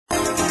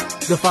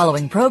The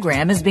following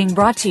program is being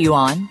brought to you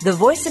on the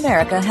Voice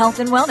America Health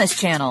and Wellness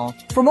Channel.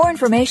 For more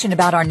information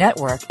about our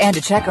network and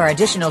to check our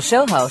additional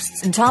show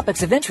hosts and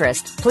topics of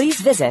interest,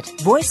 please visit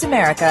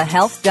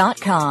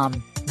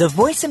voiceamericahealth.com. The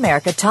Voice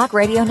America Talk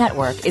Radio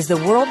Network is the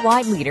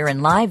worldwide leader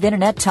in live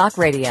Internet talk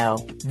radio.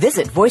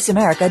 Visit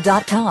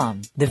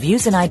voiceamerica.com. The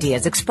views and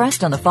ideas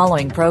expressed on the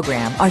following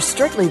program are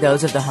strictly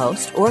those of the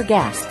host or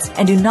guests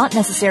and do not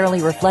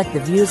necessarily reflect the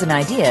views and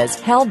ideas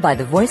held by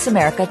the Voice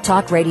America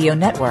Talk Radio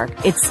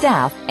Network, its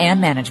staff, and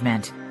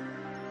management.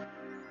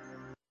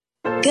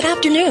 Good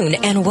afternoon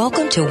and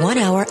welcome to 1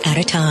 Hour at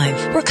a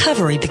Time.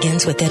 Recovery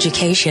begins with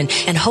education,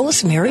 and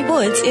host Mary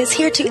Woods is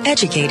here to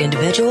educate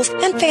individuals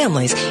and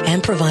families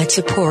and provide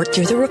support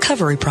through the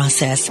recovery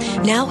process.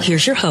 Now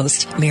here's your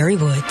host, Mary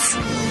Woods.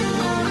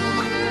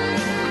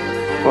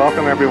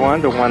 Welcome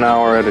everyone to 1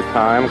 Hour at a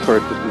Time. Of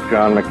course, this is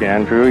John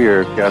McAndrew,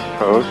 your guest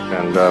host,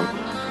 and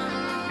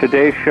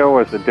today's show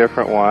is a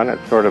different one.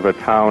 It's sort of a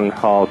town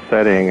hall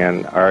setting,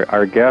 and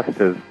our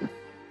guest is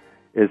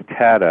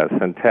TAADAS,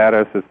 and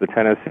TAADAS is the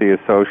Tennessee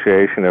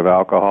Association of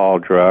Alcohol,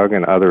 Drug,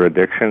 and Other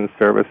Addiction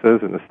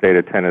Services in the state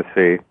of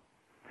Tennessee.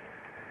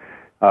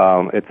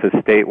 It's a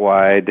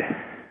statewide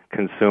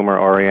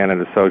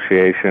consumer-oriented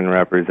association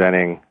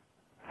representing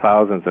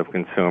thousands of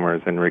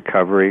consumers in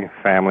recovery,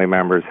 family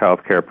members,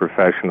 healthcare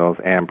professionals,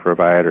 and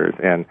providers.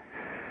 And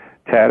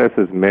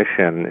TAADAS's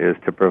mission is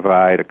to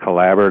provide a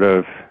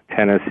collaborative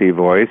Tennessee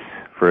voice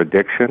for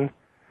addiction,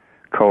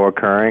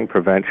 co-occurring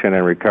prevention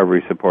and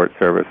recovery support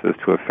services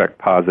to effect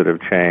positive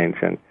change.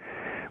 And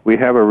we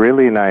have a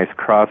really nice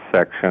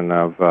cross-section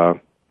of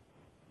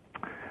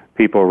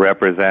people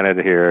represented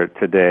here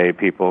today.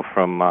 People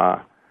from,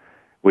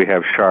 we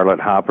have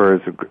Charlotte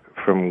Hoppers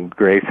from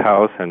Grace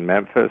House in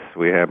Memphis.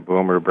 We have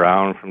Boomer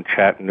Brown from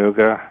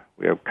Chattanooga.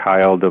 We have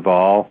Kyle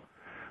Duvall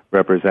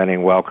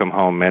representing Welcome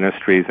Home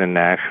Ministries in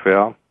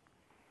Nashville.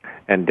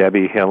 And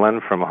Debbie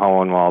Hillen from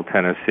Hohenwald,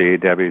 Tennessee.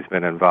 Debbie's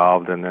been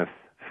involved in this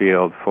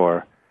field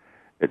for,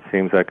 it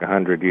seems like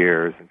 100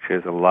 years, and she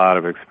has a lot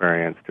of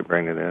experience to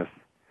bring to this.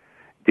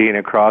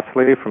 Dina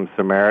Crossley from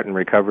Samaritan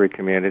Recovery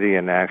Community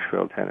in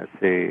Nashville,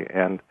 Tennessee.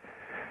 And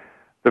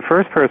the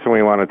first person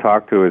we want to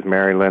talk to is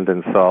Mary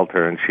Lyndon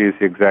Salter, and she's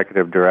the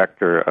Executive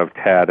Director of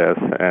TAADAS.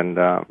 And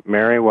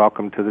Mary,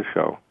 welcome to the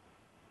show.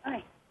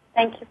 Hi.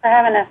 Thank you for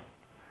having us.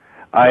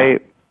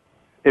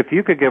 If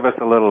you could give us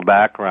a little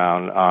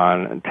background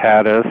on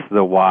TAADAS,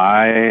 the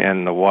why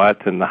and the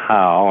what and the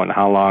how, and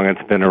how long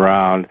it's been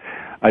around.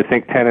 I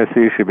think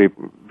Tennessee should be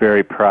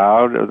very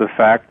proud of the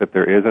fact that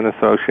there is an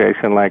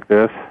association like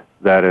this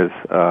that is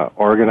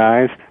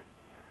organized,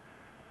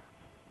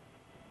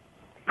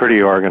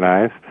 pretty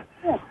organized,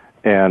 yeah.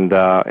 and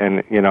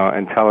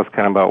tell us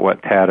kind of about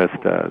what TAADAS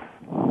does.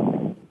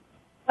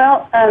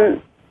 Well,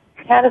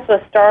 TAADAS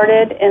was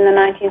started in the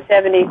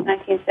 1970s,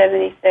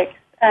 1976.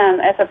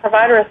 As a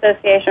provider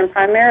association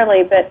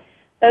primarily, but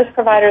those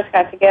providers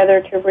got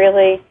together to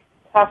really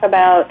talk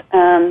about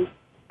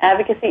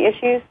advocacy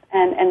issues,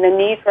 and the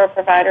need for a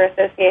provider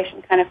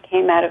association kind of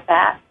came out of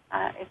that,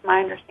 is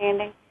my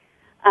understanding.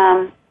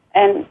 And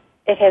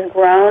it has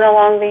grown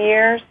along the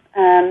years.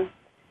 It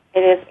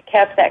has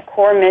kept that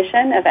core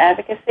mission of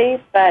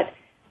advocacy, but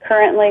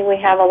currently we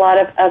have a lot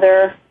of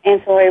other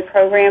ancillary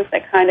programs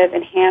that kind of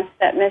enhance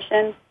that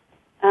mission.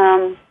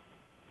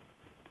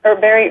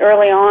 Very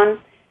early on,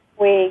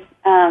 we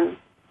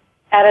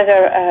added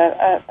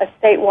a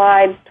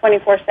statewide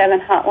 24/7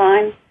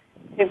 hotline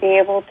to be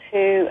able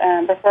to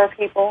refer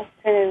people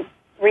to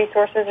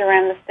resources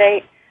around the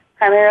state,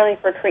 primarily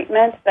for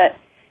treatment. But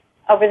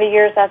over the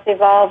years, that's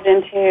evolved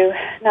into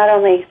not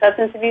only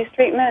substance abuse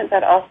treatment,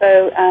 but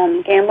also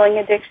gambling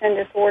addiction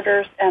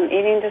disorders,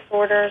 eating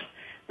disorders,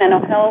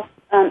 mental health,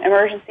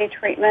 emergency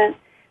treatment.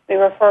 We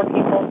refer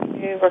people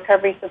to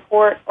recovery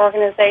support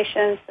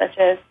organizations such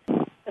as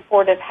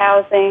supportive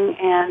housing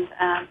and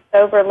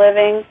sober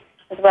living,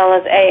 as well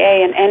as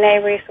AA and NA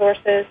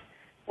resources.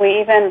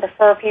 We even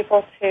refer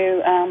people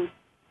to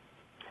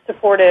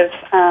supportive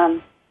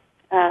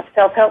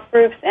self-help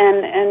groups,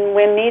 and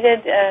when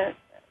needed, as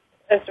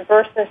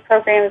diverse as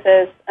programs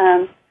as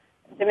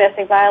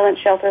domestic violence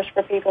shelters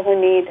for people who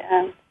need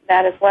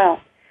that as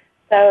well.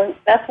 So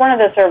that's one of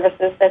the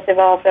services that's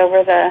evolved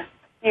over the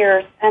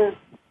years. And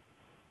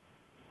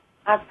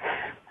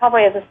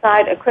probably as a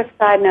quick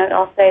side note,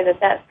 I'll say that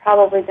that's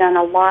probably done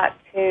a lot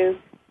to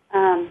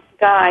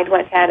guide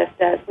what TAADAS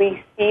does.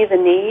 We see the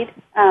need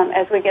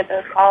as we get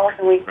those calls,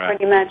 and we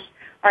pretty much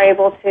are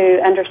able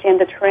to understand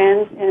the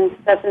trends in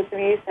substance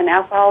abuse and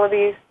alcohol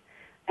abuse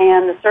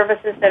and the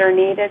services that are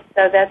needed.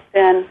 So that's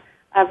been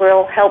a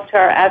real help to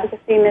our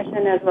advocacy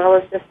mission, as well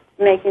as just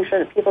making sure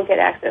that people get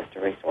access to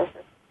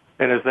resources.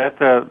 And is that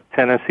the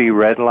Tennessee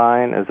Red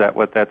Line? Is that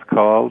what that's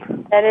called?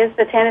 That is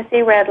the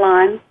Tennessee Red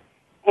Line.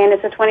 And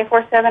it's a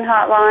 24/7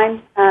 hotline.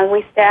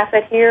 We staff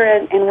it here,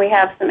 and we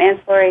have some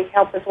ancillary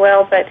help as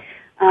well. But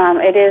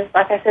it is,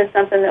 like I said,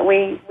 something that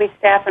we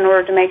staff in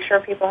order to make sure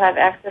people have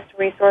access to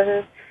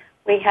resources.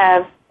 We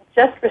have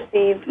just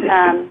received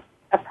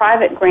a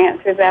private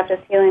grant through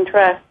Baptist Healing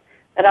Trust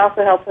that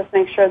also helps us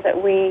make sure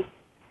that we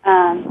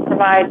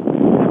provide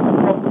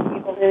referrals to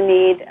people who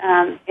need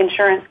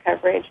insurance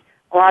coverage.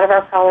 A lot of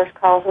our callers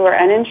call who are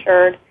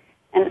uninsured,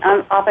 and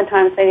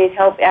oftentimes they need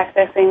help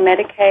accessing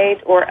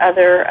Medicaid or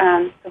other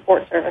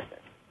support services.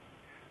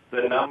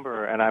 The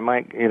number, and I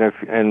might,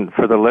 and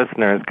for the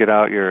listeners, get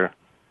out your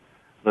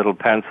little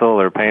pencil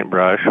or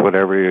paintbrush,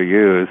 whatever you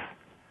use.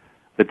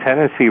 The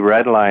Tennessee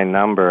Red Line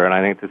number, and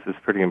I think this is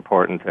pretty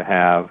important to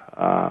have,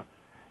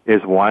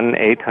 is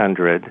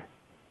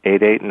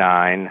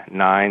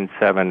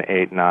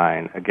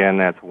 1-800-889-9789. Again,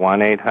 that's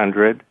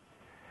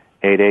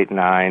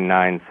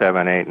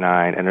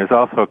 1-800-889-9789. And there's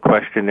also a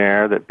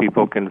questionnaire that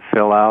people can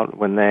fill out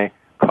when they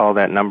call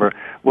that number.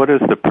 What is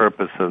the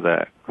purpose of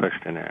that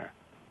questionnaire?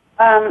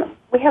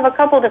 We have a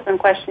couple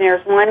different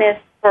questionnaires. One is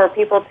for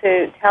people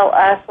to tell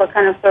us what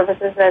kind of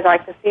services they'd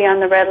like to see on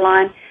the Red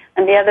Line,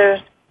 and the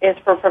other is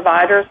for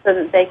providers so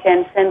that they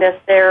can send us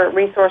their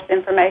resource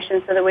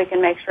information so that we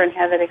can make sure and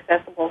have it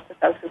accessible to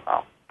folks who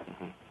call.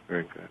 Mm-hmm.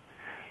 Very good.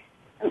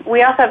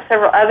 We also have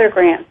several other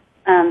grants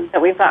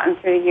that we've gotten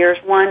through the years.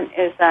 One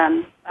is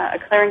a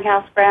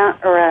clearinghouse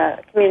grant or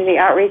a community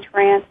outreach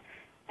grant,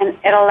 and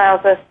it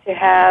allows us to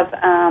have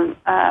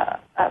a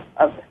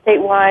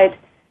statewide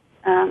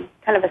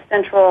kind of a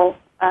central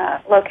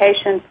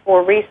location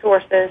for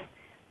resources.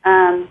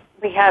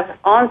 We have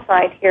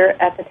on-site here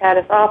at the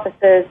TAADAS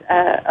offices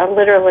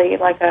literally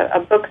like a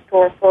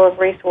bookstore full of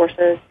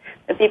resources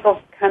that people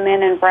come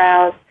in and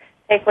browse,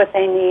 take what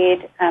they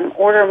need,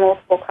 order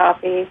multiple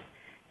copies,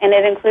 and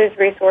it includes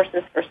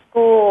resources for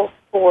schools,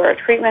 for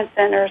treatment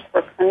centers,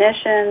 for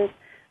clinicians,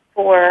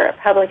 for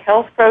public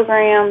health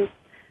programs.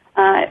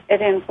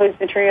 It includes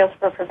materials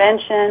for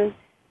prevention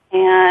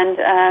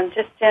and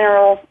just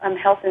general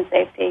health and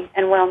safety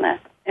and wellness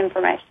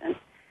information.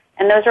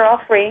 And those are all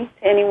free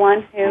to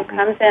anyone who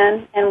comes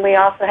in, and we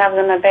also have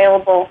them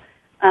available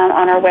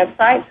on our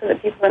website so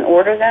that people can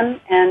order them,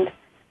 and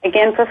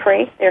again, for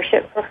free. They're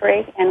shipped for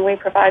free, and we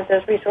provide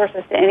those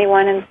resources to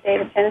anyone in the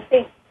state of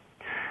Tennessee.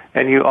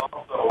 And you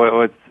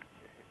also,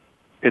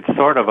 it's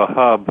sort of a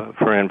hub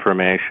for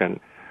information.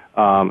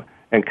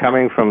 And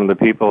coming from the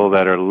people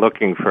that are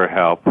looking for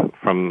help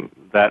from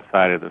that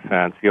side of the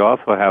fence, you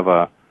also have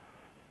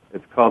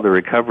it's called the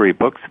Recovery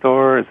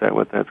Bookstore. Is that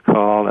what that's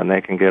called? And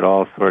they can get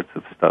all sorts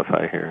of stuff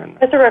I hear.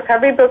 It's a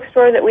recovery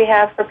bookstore that we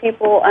have for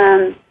people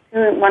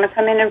who want to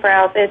come in and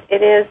browse.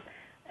 It is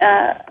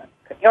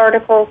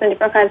articles and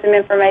different kinds of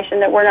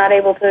information that we're not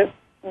able to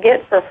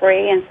get for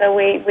free, and so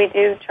we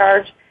do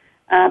charge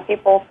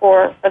people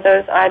for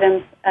those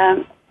items.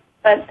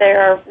 But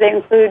they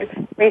include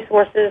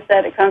resources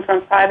that come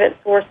from private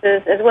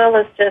sources, as well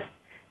as just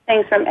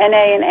things from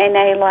NA and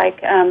ANA,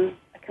 like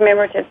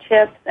commemorative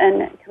chips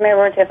and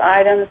commemorative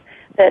items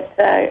that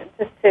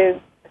just to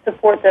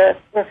support the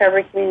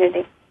recovery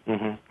community.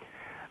 Mm-hmm.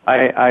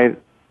 I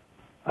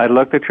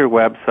looked at your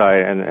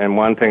website, and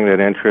one thing that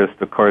interests,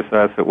 of course,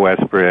 us at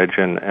Westbridge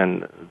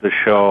and the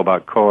show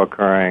about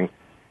co-occurring.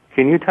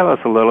 Can you tell us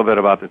a little bit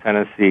about the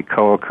Tennessee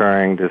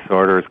Co-Occurring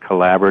Disorders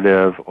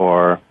Collaborative,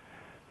 or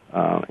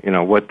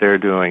what they're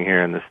doing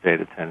here in the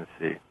state of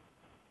Tennessee?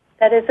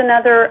 That is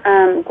another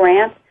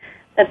grant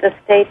that the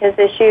state has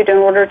issued in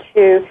order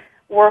to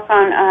work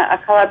on a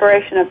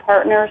collaboration of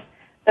partners.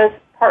 Those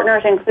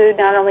partners include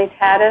not only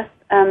TAADAS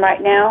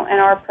right now and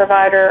our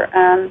provider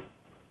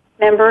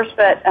members,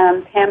 but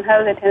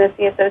TAMHO, the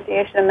Tennessee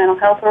Association of Mental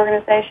Health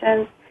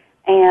Organizations,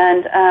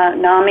 and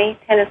NAMI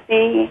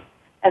Tennessee,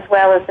 as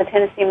well as the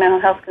Tennessee Mental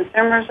Health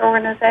Consumers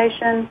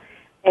Organization.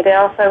 It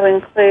also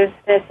includes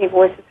Tennessee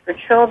Voices for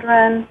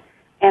Children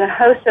and a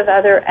host of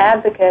other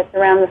advocates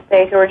around the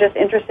state who are just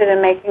interested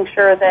in making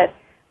sure that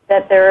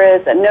there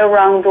is no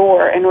wrong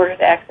door in order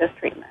to access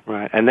treatment.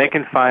 Right, and they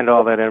can find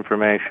all that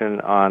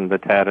information on the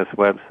TAADAS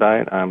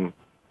website?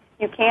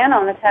 You can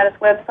on the TAADAS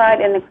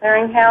website in the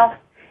clearinghouse,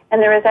 and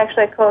there is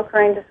actually a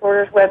co-occurring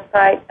disorders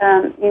website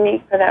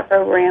unique for that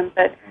program.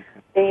 But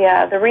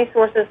the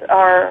resources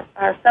are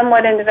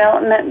somewhat in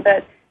development,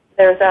 but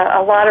there's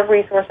a lot of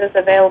resources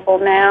available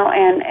now,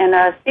 and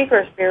a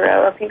speakers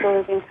bureau of people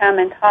who can come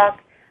and talk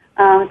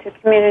to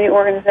community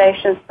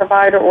organizations,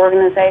 provider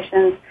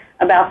organizations,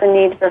 about the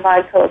need to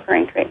provide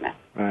co-occurring treatment.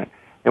 Right.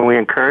 And we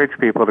encourage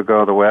people to go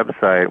to the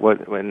website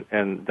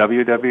and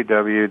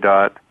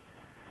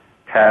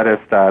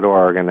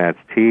www.taadas.org, and that's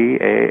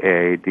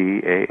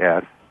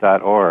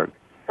TAADAS.org.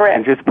 Correct.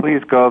 And just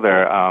please go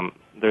there.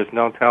 There's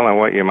no telling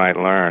what you might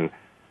learn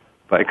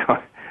by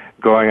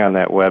going on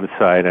that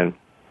website. And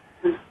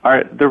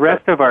the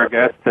rest of our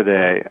guests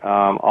today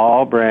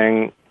all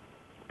bring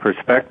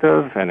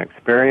perspective and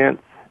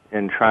experience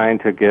in trying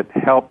to get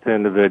help to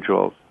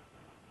individuals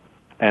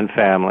and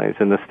families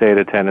in the state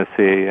of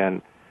Tennessee.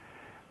 And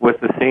with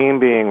the theme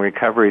being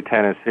Recovery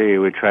Tennessee,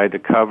 we tried to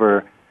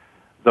cover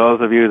those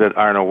of you that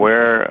aren't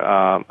aware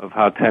of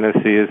how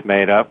Tennessee is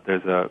made up.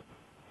 There's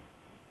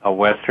a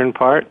western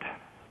part,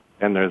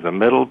 and there's a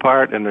middle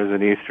part, and there's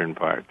an eastern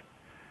part.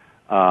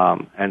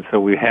 And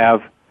so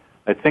I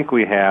think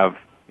we have,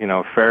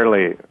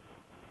 fairly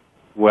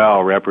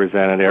well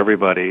represented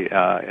everybody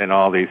in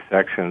all these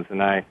sections.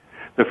 And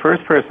The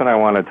first person I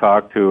want to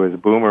talk to is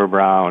Boomer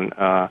Brown.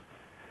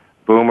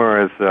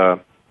 Boomer has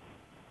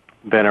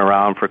been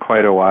around for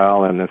quite a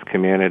while in this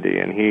community,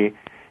 and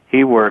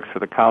he works for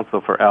the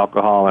Council for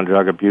Alcohol and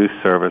Drug Abuse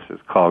Services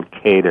called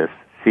CAADAS,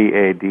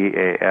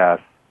 CADAS,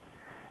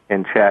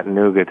 in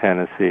Chattanooga,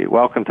 Tennessee.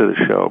 Welcome to the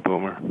show,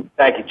 Boomer.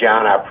 Thank you,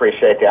 John. I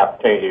appreciate the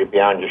opportunity to be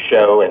on your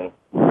show, and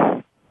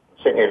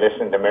sitting here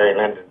listening to Mary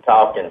Linden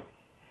talk, and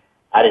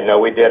I didn't know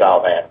we did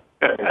all that.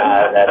 And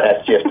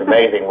that's just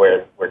amazing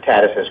where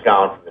TAADAS has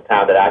gone from the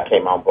time that I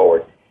came on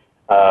board.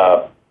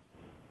 I've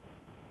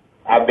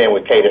been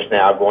with CAADAS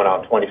now going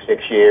on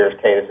 26 years.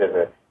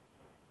 CAADAS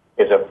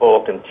is a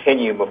full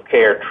continuum of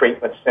care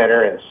treatment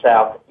center in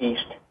the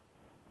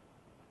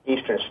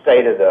eastern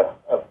state of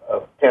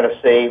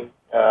Tennessee.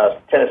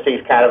 Tennessee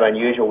is kind of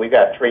unusual. We've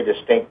got 3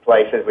 distinct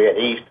places. We got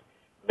east,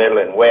 middle,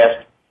 and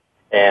west,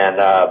 and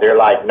they're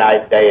like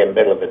night, day, and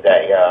middle of the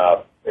day.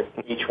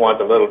 Each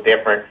one's a little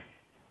different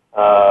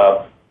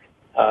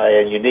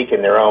and unique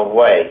in their own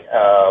way.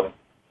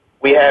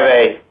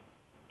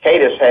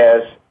 CAADAS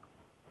has,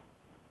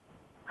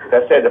 as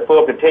I said, the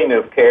full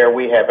continuum of care.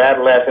 We have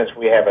adolescents,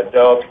 we have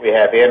adults, we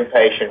have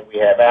inpatient, we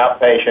have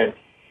outpatient,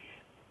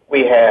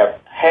 we have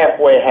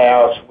halfway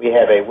house, we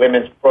have a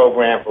women's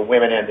program for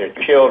women and their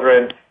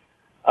children.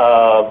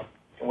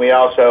 We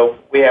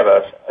have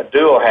a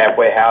dual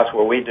halfway house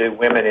where we do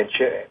men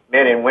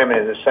and women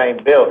in the same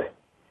building.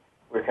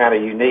 We're kind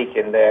of unique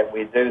in that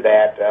we do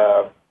that.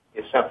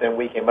 It's something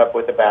we came up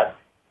with about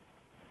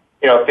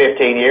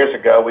 15 years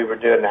ago. We were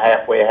doing the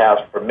halfway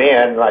house for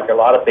men, like a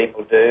lot of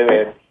people do,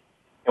 and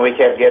we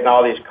kept getting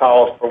all these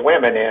calls for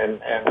women, and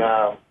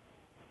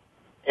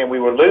we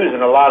were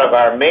losing a lot of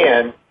our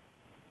men.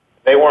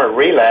 They weren't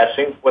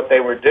relapsing. What they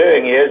were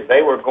doing is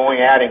they were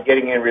going out and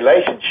getting in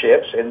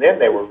relationships, and then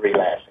they were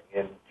relapsing,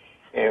 and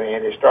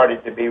it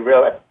started to be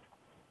real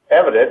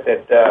evident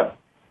that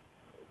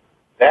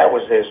that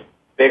was as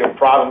big a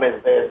problem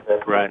as the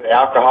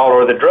alcohol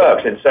or the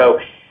drugs, and so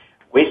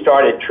we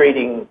started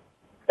treating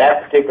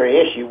that particular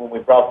issue when we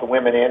brought the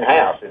women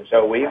in-house, and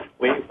so we've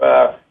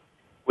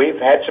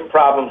had some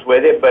problems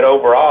with it, but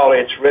overall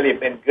it's really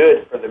been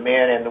good for the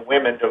men and the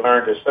women to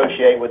learn to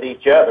associate with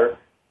each other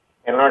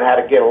and learn how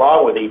to get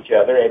along with each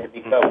other and to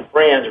become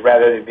friends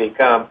rather than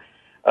become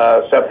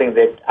something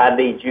that I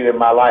need you in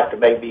my life to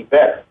make me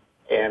better.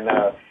 And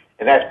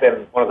that's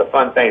been one of the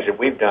fun things that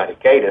we've done at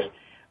CAADAS.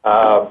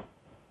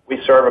 We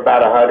serve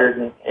about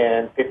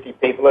 150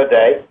 people a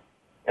day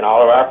in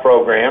all of our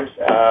programs.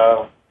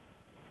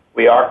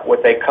 We are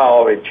what they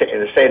call, in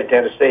the state of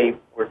Tennessee,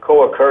 we're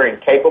co-occurring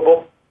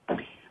capable.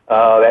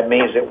 That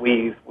means that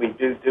we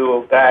do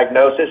dual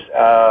diagnosis,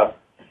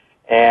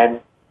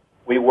 and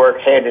we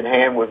work hand in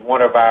hand with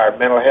one of our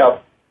mental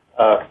health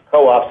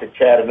co-ops in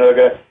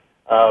Chattanooga.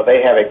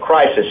 They have a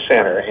crisis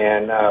center,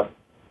 and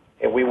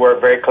we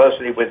work very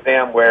closely with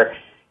them where,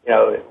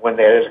 when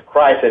there is a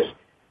crisis,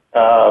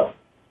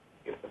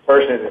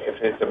 if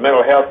it's a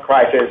mental health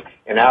crisis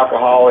and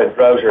alcohol and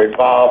drugs are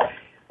involved,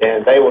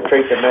 then they will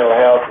treat the mental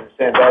health and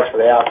send us for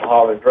the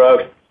alcohol and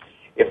drugs.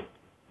 If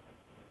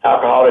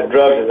alcohol and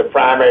drugs is the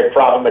primary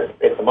problem at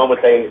the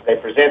moment they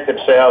present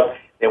themselves,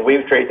 then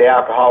we treat the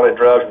alcohol and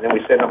drugs, and then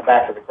we send them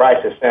back to the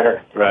crisis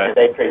center, and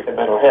they treat the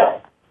mental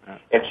health.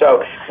 And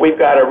so we've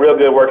got a real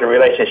good working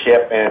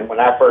relationship, and when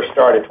I first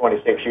started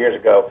 26 years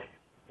ago,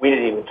 we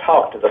didn't even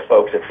talk to the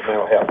folks at the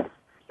mental health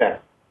center.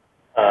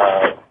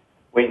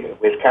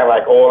 It was kind of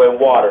like oil and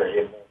water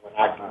when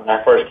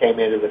I first came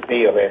into the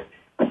field, and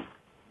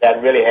that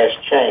really has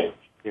changed.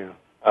 Yeah.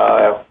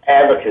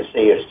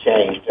 Advocacy has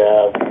changed.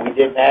 We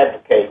didn't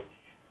advocate.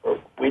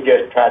 We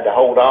just tried to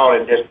hold on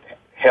and just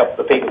help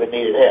the people that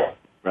needed help.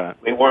 Right.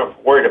 We weren't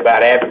worried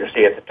about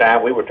advocacy at the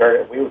time. We were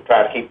trying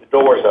to keep the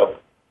doors open.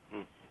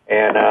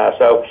 And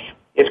so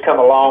it's come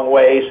a long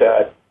ways.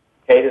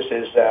 CAADAS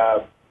is,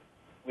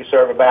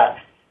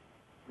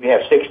 we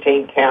have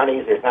 16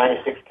 counties. There's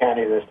 96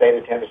 counties in the state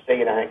of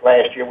Tennessee, and I think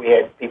last year we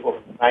had people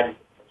from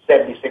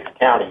 76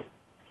 counties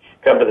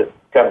come to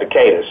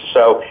CAADAS.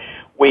 So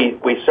we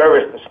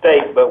service the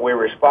state, but we're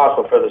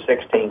responsible for the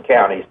 16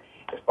 counties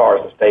as far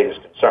as the state is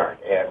concerned.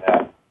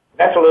 And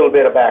that's a little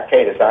bit about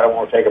CAADAS. I don't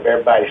want to take up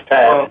everybody's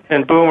time. Well,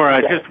 and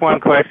Boomer, just one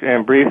question,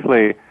 and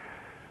briefly,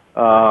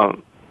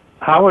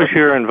 how was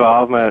your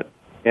involvement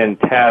in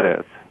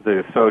TAADAS,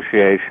 the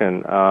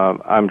association?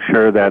 I'm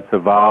sure that's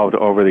evolved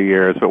over the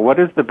years, but what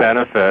is the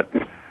benefit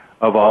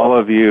of all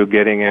of you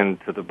getting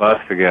into the bus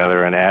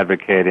together and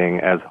advocating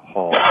as a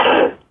whole?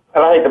 Well,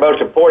 I think the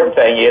most important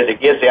thing is it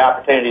gives the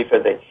opportunity for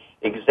the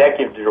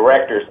executive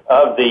directors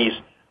of these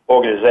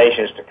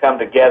organizations to come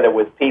together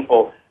with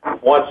people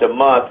once a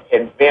month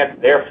and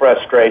vent their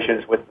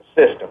frustrations with the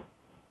system,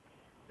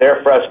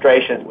 their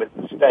frustrations with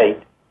the state,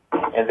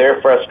 and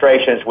their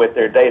frustrations with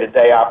their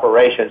day-to-day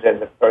operations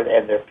and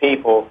their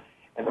people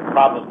and the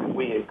problems that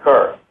we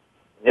incur.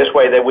 This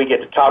way that we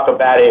get to talk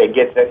about it and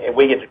because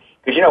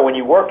when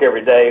you work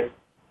every day,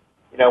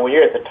 when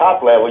you're at the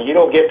top level, you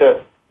don't get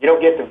to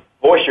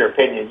voice your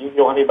opinion. You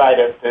don't have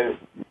anybody to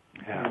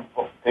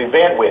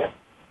vent with.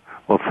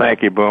 Well,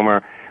 thank you,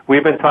 Boomer.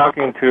 We've been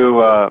talking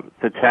to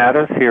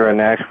TAADAS here in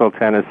Nashville,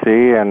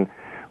 Tennessee, and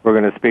we're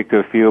going to speak to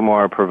a few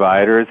more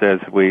providers as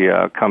we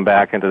come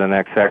back into the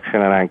next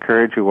section, and I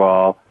encourage you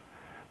all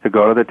to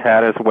go to the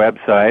TAADAS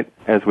website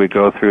as we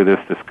go through this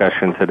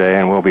discussion today,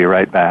 and we'll be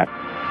right back.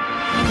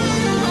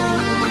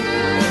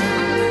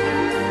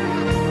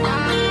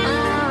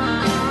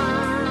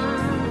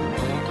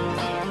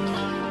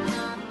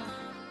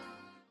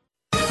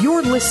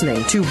 You're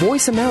listening to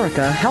Voice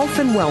America Health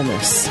and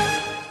Wellness.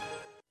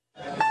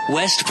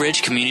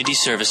 Westbridge Community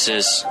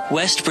Services.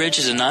 Westbridge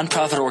is a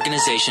nonprofit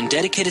organization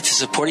dedicated to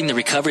supporting the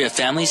recovery of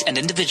families and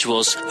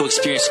individuals who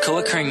experience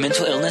co-occurring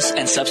mental illness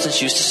and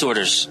substance use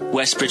disorders.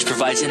 Westbridge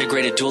provides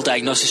integrated dual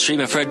diagnosis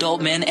treatment for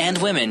adult men and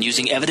women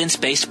using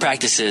evidence-based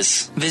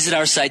practices. Visit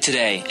our site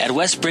today at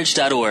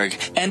westbridge.org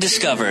and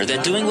discover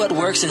that doing what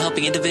works in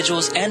helping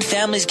individuals and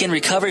families gain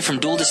recovery from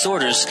dual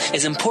disorders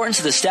is important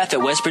to the staff at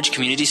Westbridge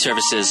Community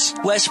Services.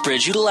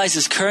 Westbridge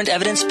utilizes current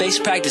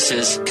evidence-based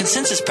practices,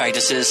 consensus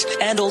practices,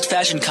 and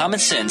old-fashioned common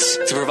sense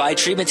to provide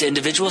treatment to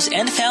individuals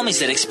and families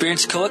that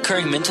experience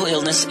co-occurring mental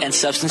illness and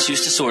substance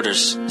use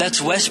disorders.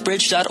 That's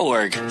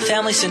westbridge.org,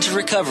 family-centered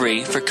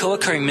recovery for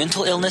co-occurring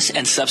mental illness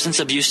and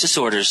substance abuse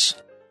disorders.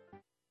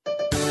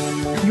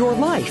 Your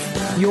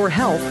life, your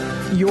health,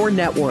 your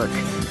network.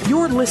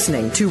 You're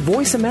listening to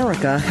Voice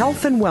America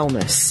Health and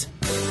Wellness.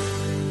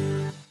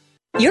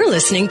 You're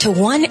listening to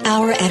 1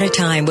 Hour at a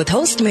Time with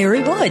host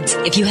Mary Woods.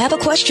 If you have a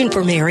question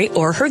for Mary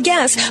or her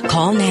guest,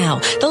 call now.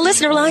 The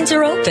listener lines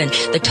are open.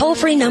 The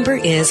toll-free number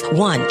is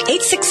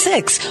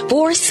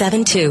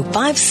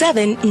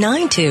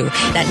 1-866-472-5792.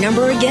 That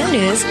number again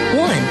is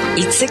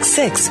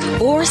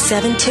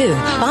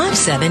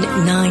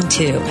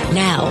 1-866-472-5792.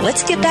 Now,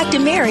 let's get back to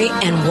Mary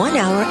and 1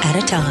 Hour at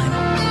a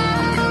Time.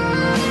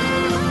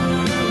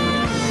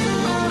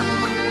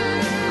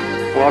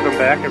 Welcome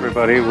back,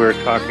 everybody.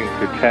 We're talking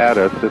to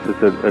TAADAS. This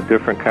is a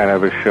different kind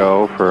of a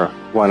show for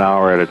 1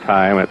 hour at a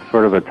time. It's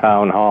sort of a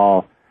town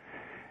hall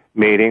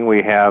meeting.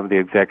 We have the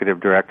Executive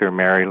Director,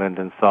 Mary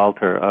Linden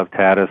Salter of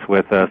TAADAS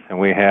with us, and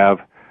we have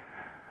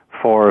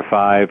 4 or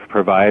 5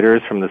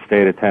 providers from the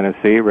state of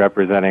Tennessee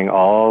representing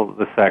all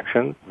the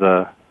sections,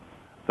 the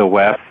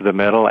west, the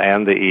middle,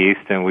 and the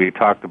east. And we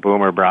talked to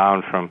Boomer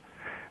Brown from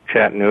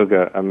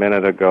Chattanooga a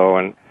minute ago.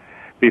 And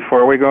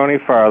before we go any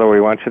farther, we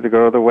want you to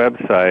go to the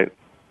website,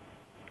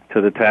 to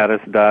the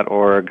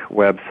TAADAS.org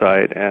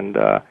website, and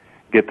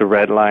get the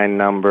red line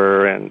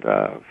number and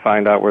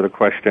find out where the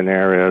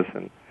questionnaire is.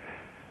 And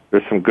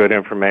there's some good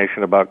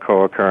information about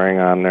co-occurring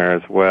on there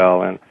as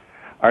well. And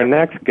our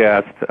next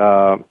guest,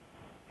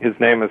 his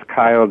name is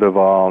Kyle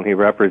Duvall, and he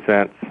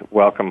represents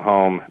Welcome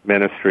Home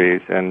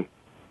Ministries. And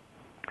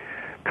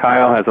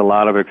Kyle has a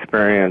lot of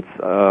experience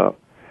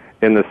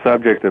in the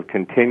subject of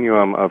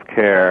continuum of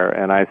care,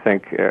 and I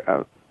think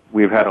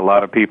we've had a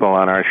lot of people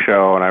on our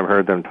show, and I've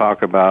heard them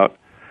talk about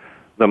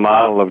the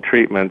model of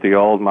treatment. The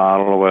old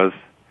model was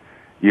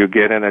you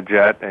get in a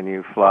jet and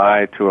you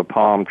fly to a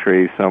palm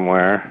tree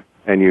somewhere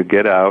and you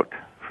get out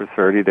for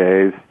 30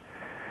 days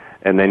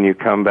and then you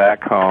come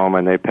back home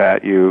and they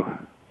pat you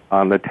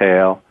on the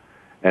tail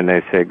and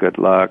they say good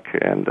luck.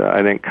 And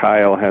I think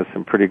Kyle has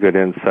some pretty good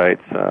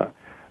insights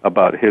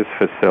about his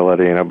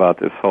facility and about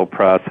this whole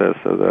process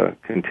of the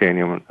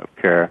continuum of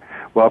care.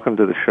 Welcome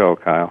to the show,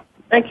 Kyle.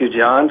 Thank you,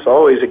 John. It's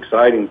always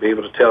exciting to be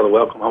able to tell the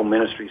Welcome Home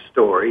Ministries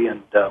story.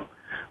 And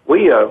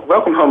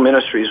Welcome Home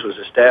Ministries was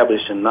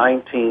established in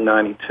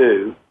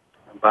 1992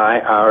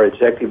 by our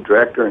executive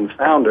director and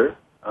founder,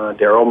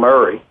 Daryl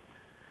Murray.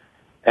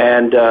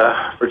 And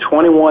for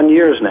 21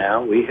 years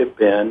now, we have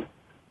been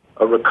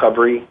a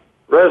recovery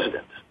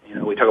residence. You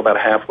know, we talk about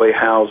halfway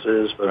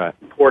houses, but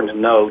It's important to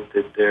note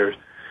that there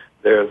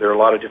are a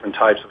lot of different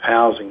types of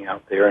housing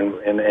out there,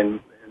 and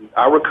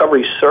our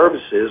recovery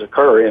services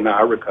occur in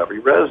our recovery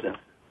residence.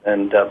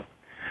 And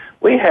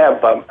we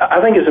have, I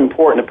think it's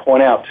important to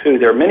point out, too,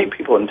 there are many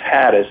people in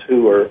TAADAS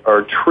who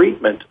are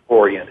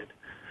treatment-oriented.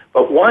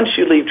 But once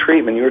you leave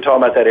treatment, you were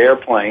talking about that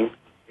airplane,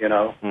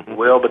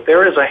 but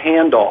there is a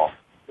handoff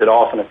that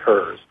often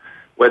occurs,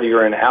 whether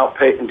you're in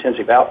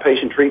intensive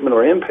outpatient treatment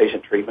or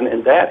inpatient treatment,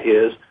 and that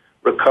is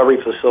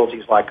recovery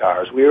facilities like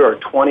ours. We are a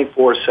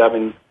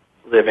 24/7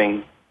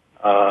 living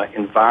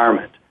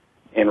environment.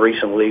 And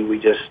recently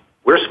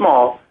we're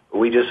small, but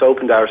we just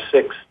opened our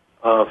 6th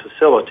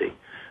facility.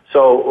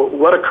 So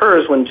what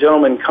occurs when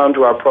gentlemen come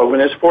to our program,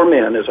 and it's for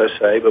men, as I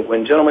say, but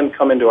when gentlemen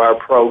come into our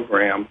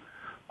program,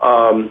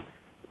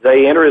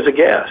 they enter as a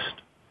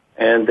guest.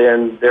 And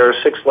then there are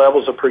 6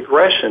 levels of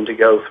progression to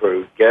go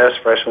through: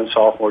 guest, freshman,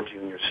 sophomore,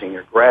 junior,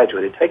 senior,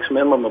 graduate. It takes a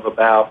minimum of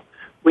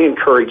we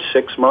encourage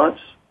 6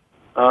 months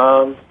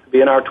to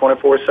be in our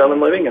 24/7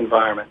 living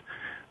environment.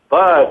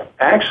 But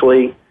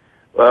actually,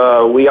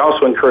 we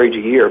also encourage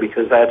a year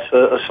because that's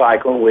a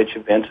cycle in which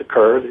events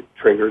occur, that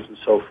triggers, and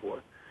so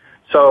forth.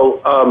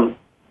 So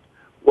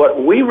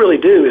what we really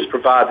do is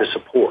provide the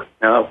support.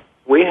 Now,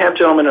 we have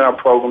gentlemen in our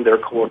program that are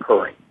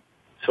co-occurring.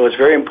 So it's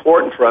very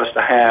important for us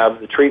to have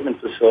the treatment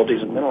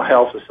facilities and mental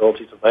health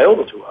facilities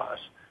available to us.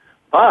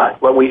 But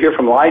what we hear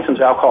from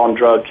licensed alcohol and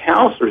drug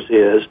counselors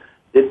is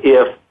that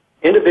if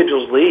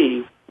individuals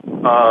leave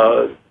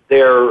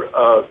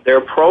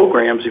their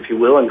programs, if you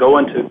will, and go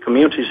into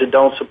communities that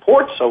don't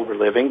support sober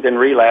living, then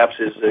relapse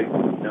is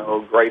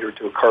greater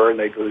to occur, and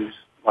they lose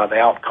a lot of the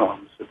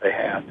outcomes that they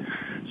had.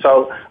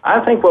 So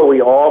I think what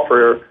we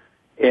offer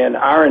in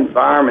our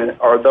environment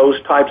are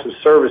those types of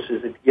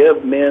services that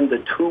give men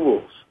the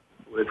tools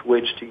with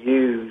which to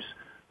use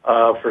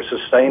for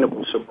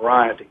sustainable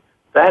sobriety.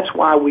 That's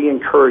why we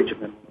encourage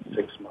them in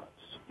 6 months.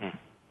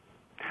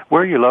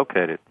 Where are you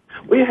located?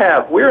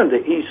 We're in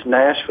the East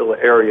Nashville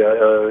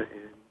area,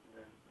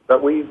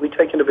 but we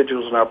take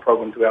individuals in our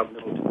program throughout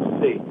Middle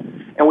Tennessee.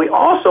 And we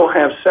also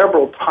have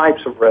several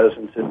types of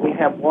residences. We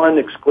have one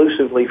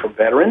exclusively for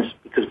veterans,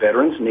 because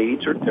veterans'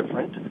 needs are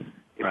different,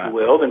 if you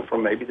will, than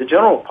from maybe the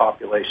general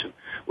population.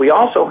 We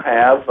also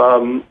have,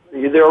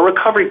 there are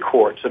recovery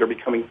courts that are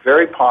becoming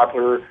very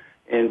popular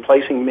in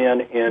placing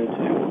men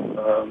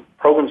into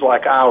programs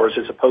like ours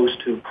as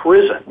opposed to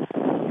prison,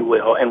 if you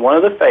will. And one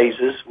of the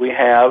phases we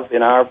have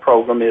in our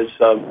program is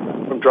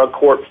from Drug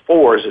Court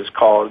 4, as it's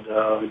called,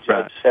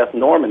 Judge Seth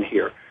Norman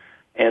here.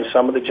 And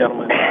some of the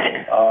gentlemen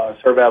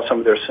serve out some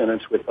of their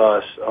sentence with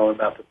us on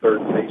about the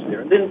third phase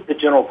there. And then the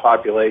general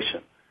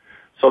population.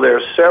 So there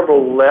are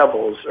several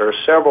levels, there are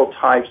several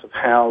types of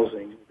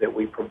housing that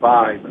we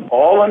provide,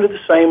 all under the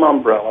same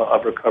umbrella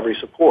of recovery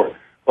support.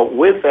 But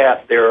with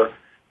that,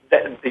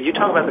 you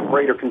talk about the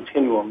greater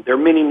continuum, there are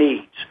many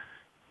needs.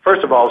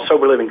 First of all,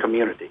 sober living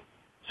community.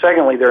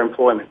 Secondly, their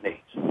employment needs.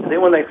 And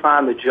then when they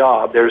find the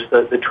job, there's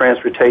the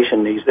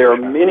transportation needs. There are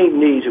many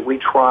needs that we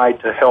try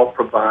to help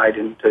provide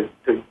and to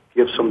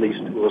give some of these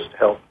tools to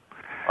help.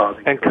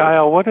 And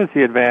Kyle, what is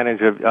the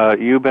advantage of,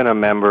 you've been a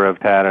member of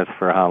TAADAS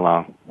for how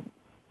long?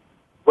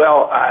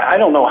 Well, I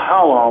don't know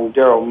how long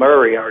Daryl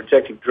Murray, our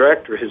executive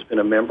director, has been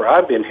a member.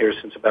 I've been here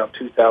since about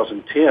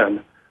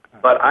 2010.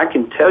 But I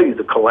can tell you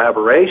the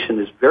collaboration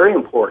is very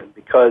important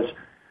because,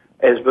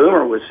 as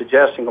Boomer was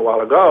suggesting a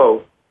while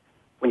ago,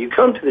 when you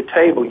come to the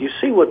table, you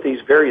see what these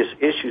various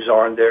issues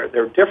are, and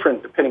they're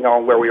different depending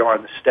on where we are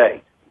in the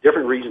state,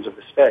 different regions of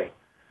the state.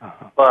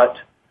 But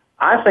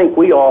I think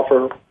we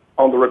offer,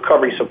 on the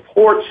recovery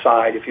support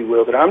side, if you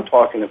will, that I'm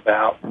talking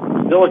about,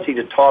 the ability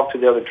to talk to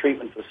the other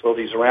treatment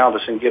facilities around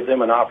us and give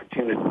them an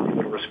opportunity to see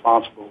what a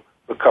responsible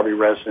recovery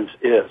residence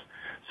is.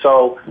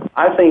 So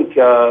I think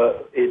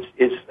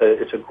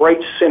it's a great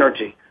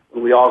synergy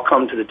when we all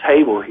come to the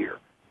table here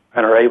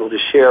and are able to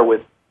share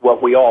with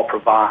what we all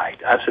provide.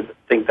 I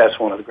think that's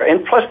one of the great,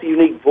 and plus the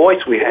unique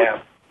voice we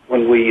have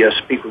when we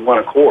speak with one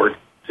accord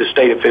to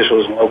state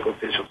officials and local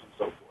officials and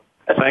so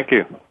forth. Thank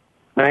you.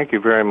 Thank you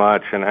very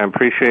much, and I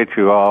appreciate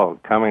you all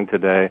coming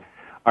today.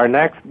 Our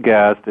next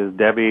guest is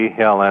Debbie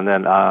Hillen,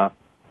 and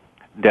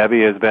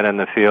Debbie has been in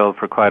the field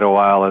for quite a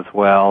while as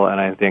well, and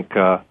I think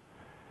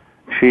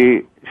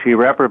she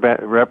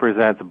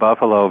represents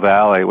Buffalo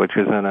Valley, which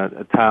is in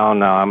a town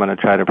now, I'm going to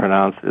try to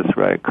pronounce this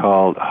right,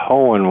 called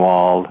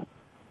Hohenwald,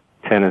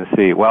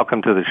 Tennessee.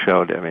 Welcome to the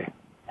show, Debbie.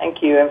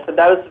 Thank you. And for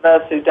those of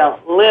us who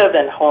don't live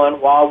in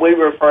Hohenwald, we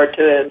refer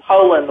to it as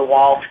hole in the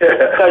wall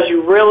because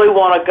you really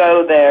want to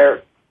go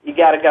there. You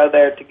got to go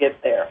there to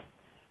get there.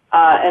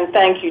 And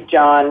thank you,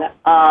 John.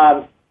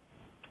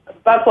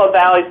 Buffalo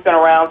Valley's been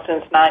around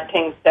since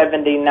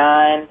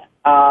 1979.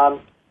 I've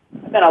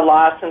been a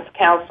licensed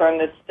counselor in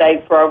this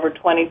state for over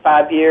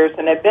 25 years,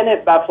 and I've been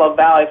at Buffalo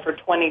Valley for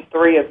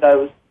 23 of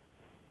those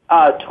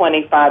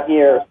 25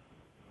 years.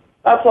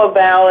 Buffalo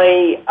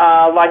Valley,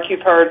 like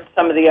you've heard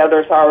some of the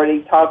others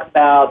already talk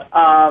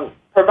about,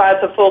 provides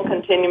a full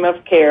continuum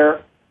of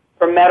care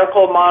from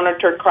medical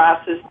monitored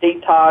crisis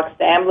detox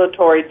to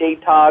ambulatory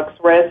detox,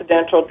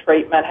 residential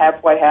treatment,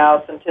 halfway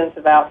house,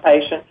 intensive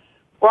outpatient.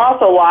 We're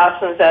also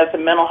licensed as a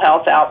mental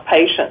health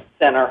outpatient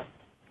center.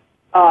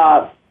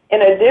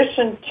 In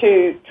addition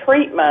to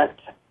treatment,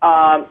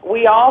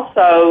 we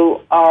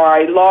also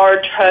are a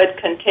large HUD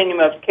continuum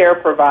of care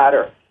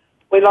provider.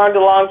 We learned a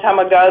long time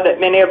ago that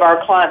many of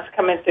our clients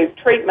coming through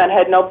treatment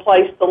had no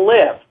place to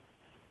live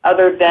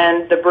other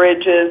than the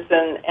bridges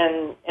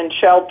and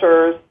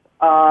shelters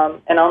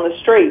and on the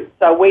street.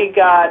 So we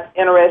got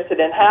interested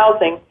in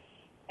housing,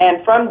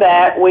 and from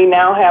that we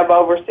now have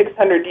over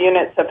 600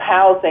 units of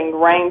housing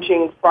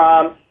ranging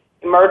from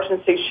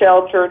emergency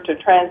shelter to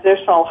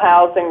transitional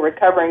housing,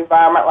 recovery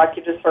environment, like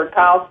you just heard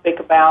Kyle speak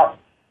about,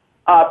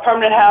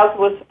 permanent housing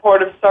with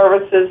supportive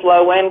services,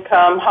 low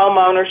income, home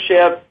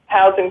ownership,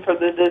 housing for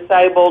the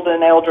disabled,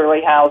 and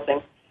elderly housing,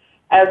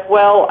 as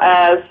well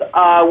as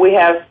we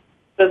have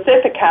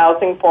specific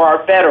housing for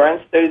our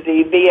veterans through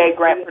the VA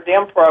Grant Per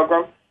Diem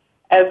program,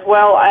 as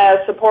well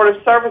as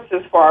supportive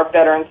services for our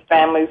veterans'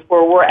 families,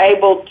 where we're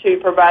able to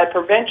provide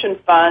prevention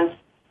funds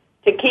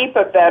to keep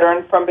a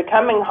veteran from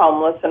becoming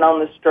homeless and on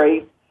the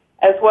street,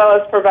 as well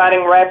as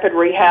providing rapid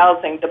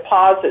rehousing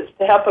deposits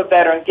to help a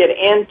veteran get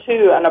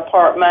into an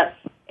apartment,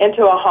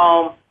 into a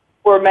home,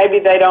 where maybe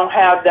they don't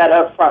have that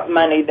upfront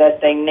money that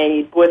they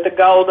need, with the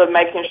goal of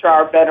making sure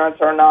our veterans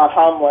are not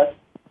homeless.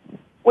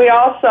 We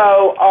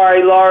also are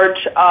a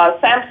large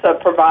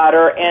SAMHSA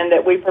provider in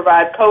that we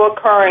provide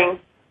co-occurring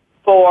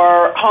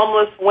for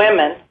homeless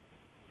women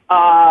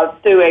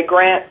through a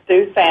grant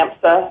through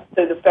SAMHSA,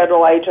 through the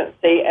federal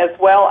agency, as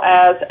well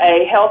as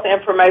a health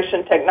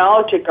information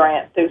technology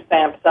grant through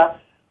SAMHSA,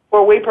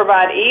 where we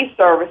provide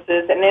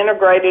e-services and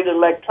integrated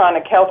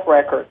electronic health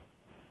records.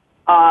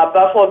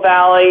 Buffalo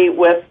Valley,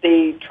 with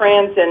the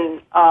trends in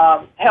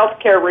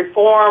healthcare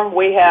reform,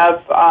 we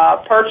have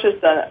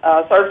purchased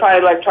a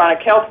certified electronic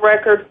health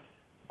record.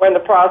 We're in the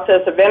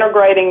process of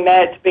integrating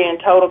that to be in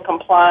total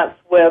compliance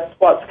with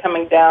what's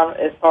coming down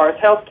as far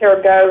as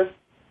healthcare goes.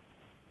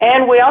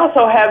 And we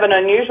also have an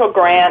unusual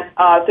grant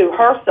through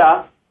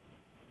HRSA,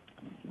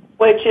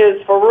 which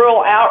is for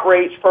rural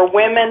outreach for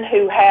women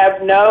who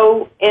have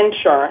no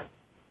insurance.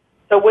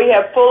 So we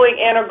have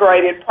fully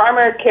integrated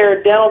primary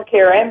care, dental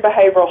care, and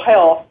behavioral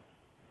health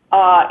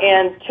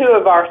in 2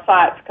 of our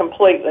sites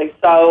completely.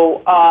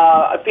 So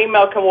a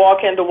female can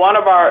walk into one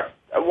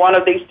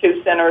of these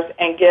 2 centers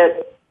and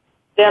get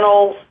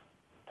dental,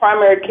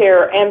 primary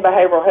care, and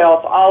behavioral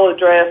health all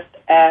addressed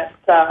at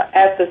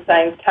the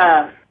same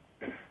time.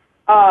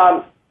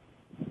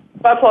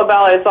 Buffalo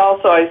Valley is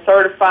also a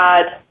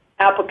certified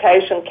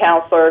application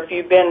counselor. If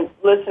you've been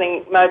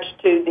listening much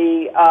to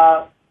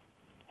the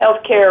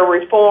healthcare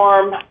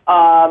reform,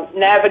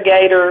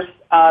 navigators,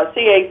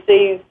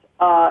 CACs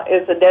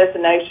is a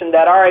designation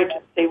that our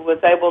agency was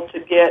able to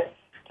get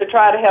to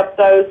try to help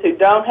those who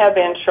don't have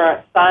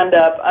insurance signed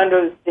up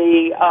under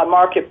the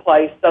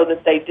marketplace so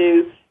that they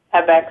do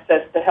have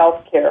access to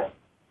health care.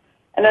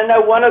 And I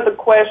know one of the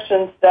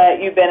questions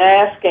that you've been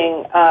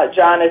asking,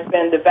 John, has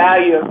been the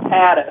value of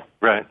TAADAS.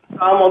 Right. So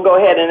I'm going to go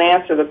ahead and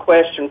answer the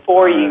question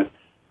for you.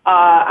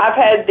 I've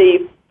had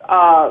the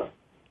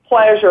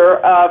pleasure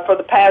for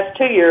the past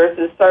 2 years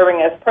of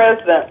serving as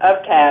president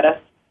of TAADAS,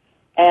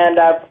 and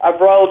I've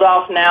rolled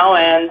off now,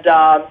 and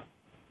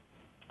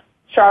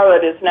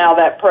Charlotte is now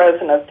that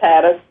president of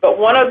TAADAS. But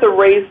one of the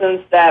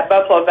reasons that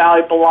Buffalo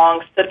Valley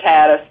belongs to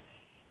TAADAS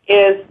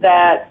is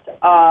that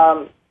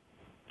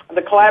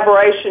the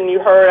collaboration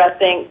you heard, I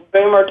think,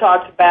 Boomer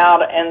talked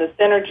about, and the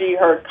synergy you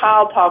heard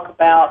Kyle talk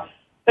about,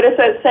 but it's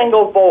that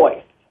single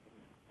voice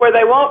where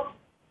they won't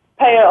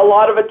pay a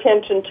lot of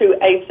attention to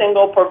a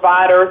single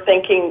provider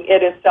thinking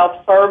it is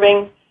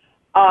self-serving.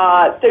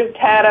 Through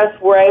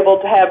TAADAS, we're able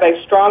to have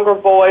a stronger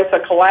voice, a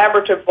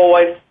collaborative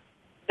voice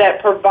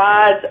that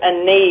provides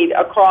a need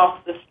across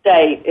the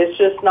state. It's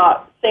just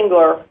not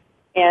singular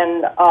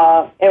in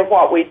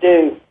what we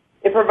do.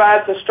 It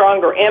provides a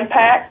stronger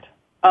impact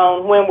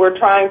when we're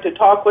trying to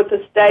talk with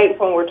the state,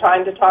 when we're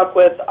trying to talk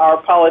with our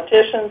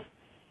politicians,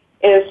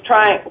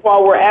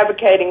 while we're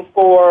advocating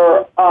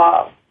for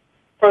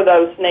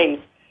those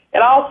needs.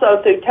 It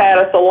also, through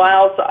TAADAS,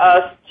 allows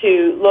us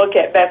to look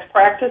at best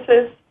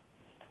practices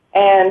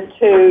and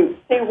to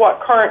see what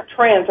current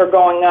trends are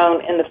going on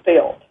in the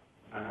field.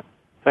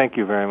 Thank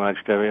you very much,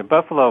 Debbie.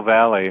 Buffalo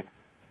Valley,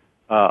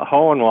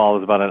 Hohenwald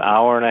is about an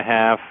hour and a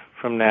half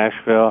from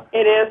Nashville.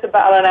 It is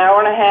about an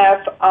hour and a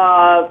half,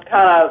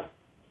 kind of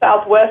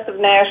southwest of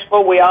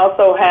Nashville. We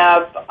also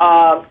have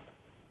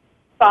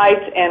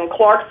sites in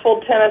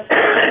Clarksville,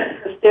 Tennessee,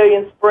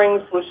 Castilian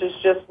Springs, which is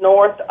just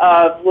north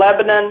of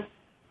Lebanon,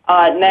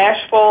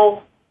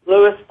 Nashville,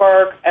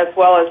 Lewisburg, as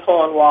well as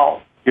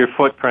Hohenwald. Your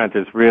footprint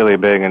is really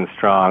big and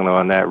strong, though,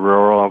 in that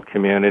rural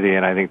community,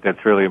 and I think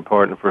that's really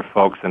important for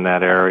folks in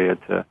that area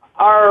to...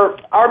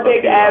 Our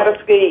big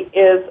advocacy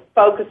is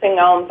focusing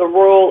on the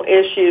rural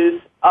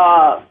issues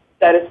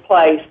that is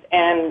placed,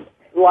 and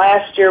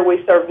last year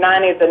we served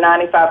 90 of the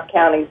 95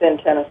 counties in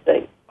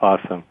Tennessee.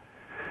 Awesome.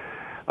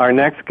 Our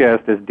next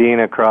guest is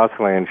Dina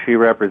Crossley, and she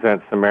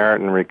represents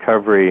Samaritan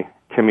Recovery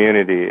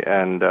Community,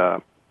 and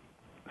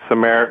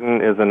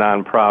Samaritan is a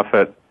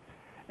nonprofit,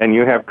 and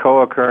you have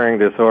co-occurring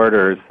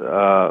disorders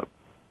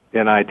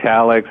in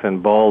italics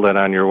and bolded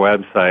on your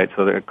website,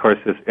 so that, of course,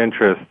 this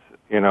interests,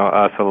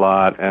 us a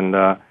lot, and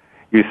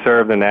you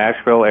serve the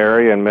Nashville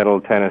area and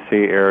Middle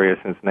Tennessee area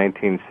since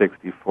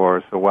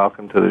 1964, so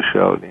welcome to the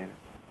show, Dina.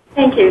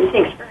 Thank you.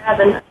 Thanks for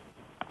having us.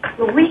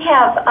 We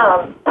have,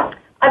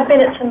 I've been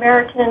at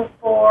Samaritan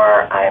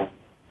for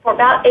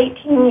about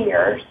 18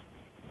 years,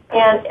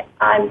 and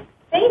I'm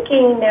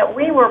thinking that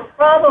we were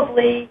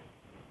probably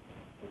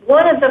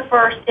one of the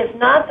first, if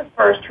not the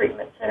first,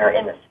 treatment center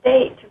in the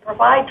state to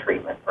provide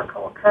treatment for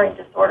co-occurring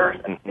disorders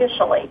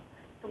officially.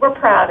 So we're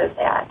proud of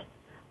that.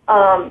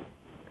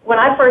 When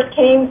I first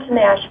came to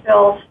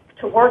Nashville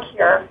to work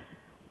here,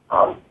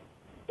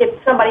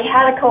 if somebody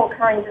had a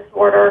co-occurring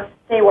disorder,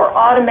 they were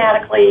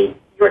automatically,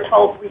 you were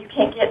told, well, you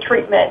can't get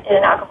treatment in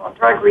an alcohol and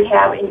drug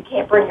rehab, and you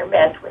can't bring your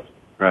meds with you.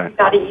 Right.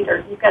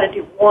 You've got to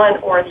do one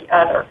or the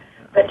other.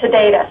 But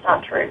today that's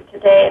not true.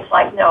 Today it's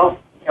like, no,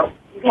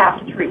 you have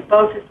to treat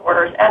both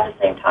disorders at the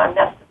same time.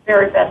 That's the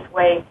very best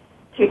way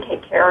to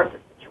take care of the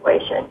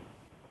situation.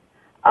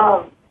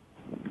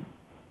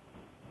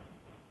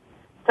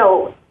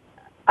 So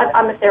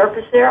I'm a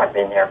therapist there. I've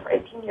been there for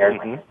 18 years,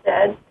 like I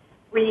said.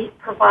 We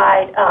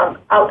provide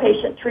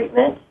outpatient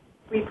treatment.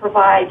 We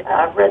provide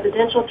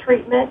residential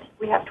treatment.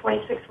 We have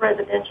 26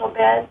 residential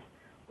beds.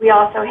 We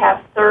also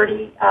have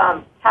 30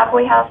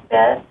 halfway house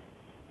beds,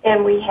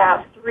 and we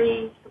have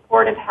 3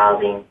 supportive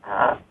housing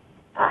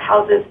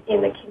houses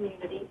in the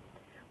community.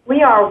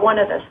 We are one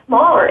of the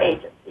smaller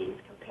agencies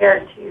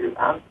compared to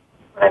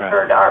what I've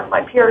heard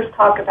my peers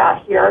talk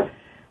about here,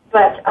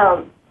 but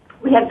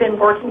we have been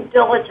working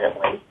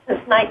diligently since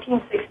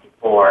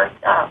 1964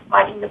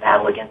 fighting the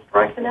battle against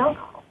drugs and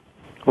alcohol.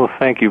 Well,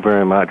 thank you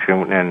very much.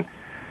 And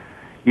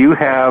you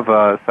have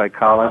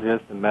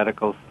psychologists and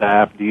medical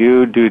staff. Do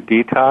you do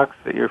detox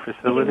at your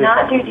facility? We do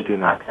not do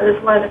detox. That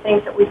is one of the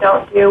things that we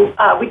don't do.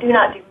 We do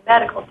not do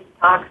medical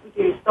detox. We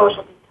do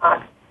social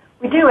detox.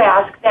 We do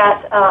ask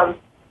that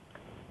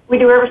we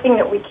do everything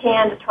that we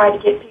can to try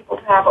to get people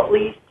to have at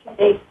least 2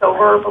 days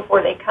sober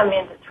before they come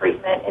into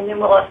treatment, and then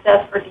we'll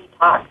assess for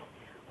detox.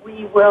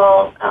 We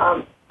will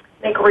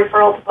make a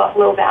referral to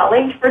Buffalo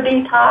Valley for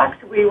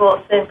detox. We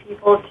will send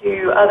people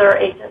to other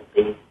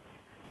agencies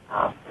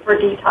for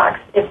detox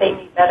if they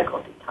need medical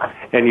detox.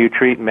 And you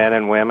treat men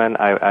and women?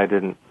 I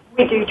didn't.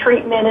 We do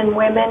treat men and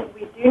women.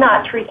 We do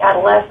not treat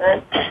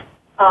adolescents.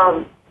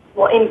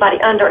 Well,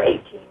 anybody under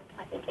 18.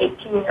 I think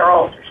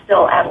 18-year-olds are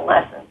still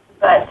adolescents.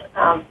 But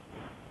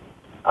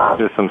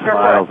there's some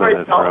smiles in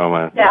this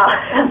room.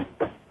 Yeah.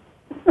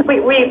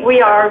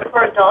 we are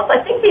for adults.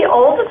 I think the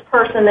oldest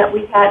person that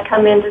we've had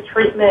come into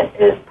treatment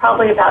is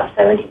probably about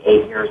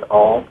 78 years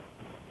old.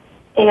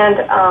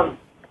 And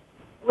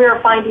we're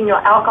finding,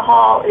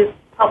 alcohol is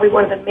probably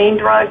one of the main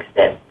drugs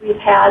that we've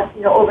had,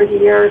 over the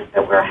years,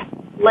 that we're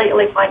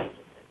lately finding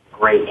just a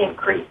great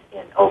increase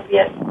in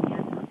opiates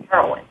and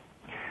heroin.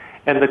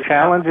 And the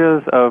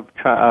challenges of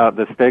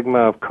the stigma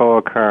of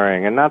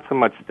co-occurring, and not so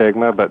much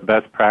stigma, but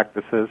best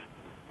practices.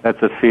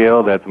 That's a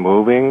field that's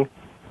moving.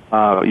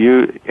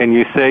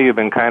 You say you've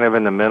been kind of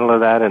in the middle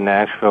of that in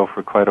Nashville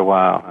for quite a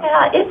while.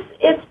 Yeah,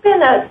 it's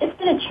been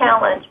a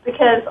challenge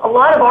because a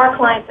lot of our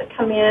clients that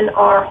come in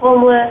are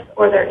homeless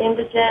or they're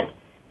indigent.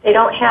 They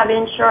don't have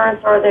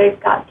insurance or they've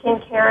got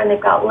care and they've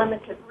got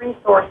limited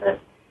resources.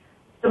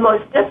 The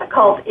most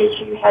difficult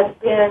issue has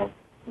been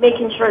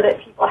making sure that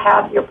people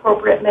have the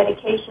appropriate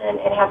medication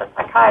and have a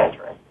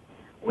psychiatrist.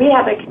 We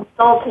have a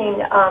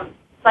consulting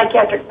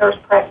psychiatric nurse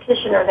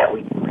practitioner that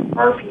we can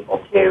refer people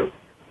to,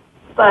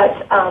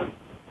 but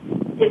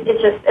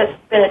it's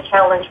been a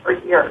challenge for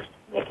years,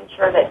 making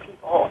sure that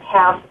people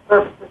have the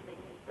services they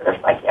need for their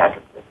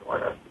psychiatric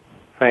disorder.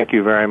 Thank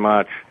you very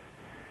much.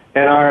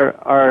 And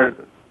our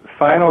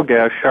final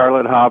guest,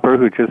 Charlotte Hopper,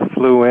 who just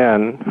flew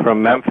in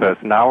from Memphis.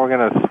 Now we're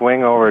going to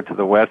swing over to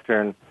the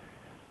western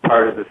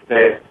part of the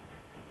state.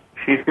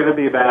 She's going to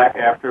be back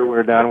after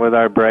we're done with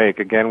our break.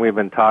 Again, we've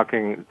been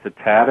talking to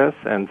TAADAS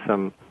and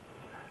some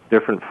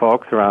different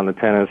folks around the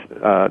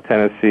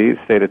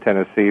state of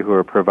Tennessee who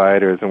are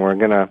providers, and we're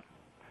going to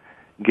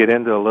get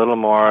into a little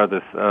more of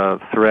this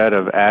thread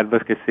of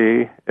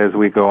advocacy as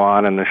we go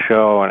on in the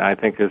show. And I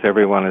think, as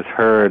everyone has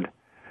heard,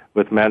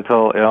 with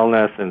mental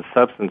illness and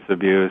substance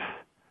abuse,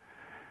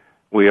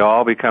 we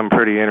all become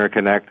pretty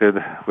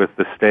interconnected with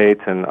the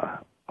state and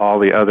all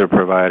the other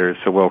providers.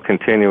 So we'll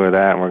continue with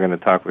that, and we're going to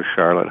talk with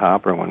Charlotte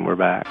Hopper when we're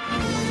back.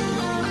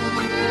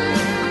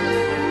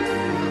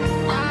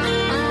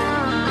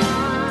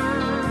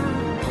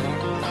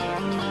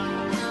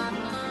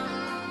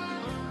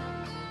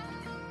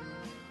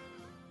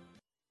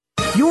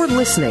 You're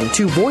listening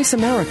to Voice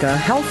America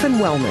Health and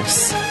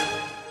Wellness.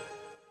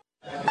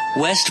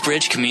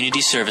 Westbridge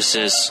Community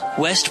Services.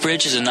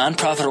 Westbridge is a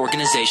nonprofit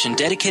organization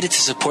dedicated to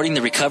supporting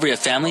the recovery of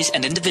families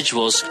and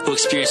individuals who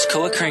experience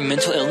co-occurring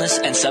mental illness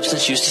and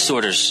substance use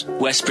disorders.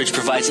 Westbridge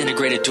provides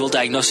integrated dual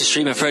diagnosis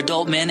treatment for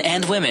adult men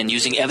and women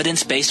using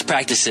evidence-based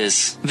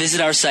practices.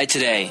 Visit our site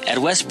today at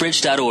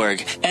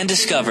westbridge.org and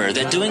discover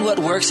that doing what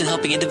works in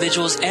helping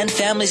individuals and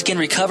families gain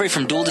recovery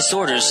from dual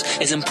disorders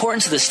is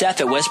important to the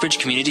staff at Westbridge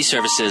Community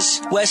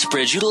Services.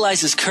 Westbridge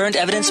utilizes current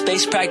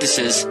evidence-based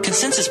practices,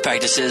 consensus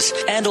practices,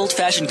 and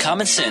old-fashioned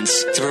common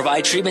sense to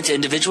provide treatment to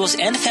individuals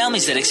and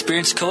families that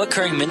experience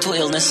co-occurring mental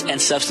illness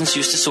and substance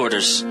use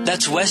disorders.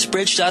 That's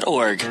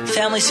westbridge.org,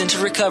 family-centered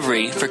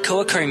recovery for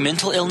co-occurring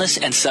mental illness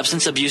and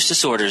substance abuse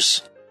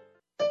disorders.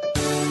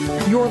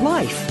 Your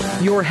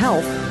life, your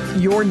health,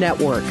 your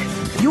network.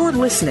 You're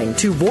listening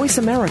to Voice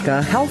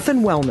America Health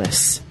and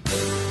Wellness.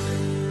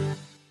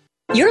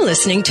 You're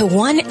listening to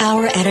 1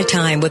 Hour at a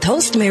Time with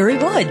host Mary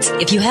Woods.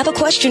 If you have a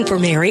question for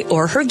Mary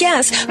or her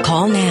guest,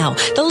 call now.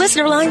 The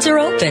listener lines are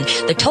open.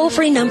 The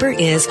toll-free number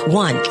is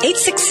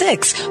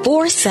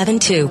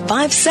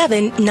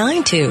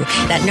 1-866-472-5792.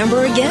 That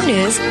number again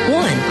is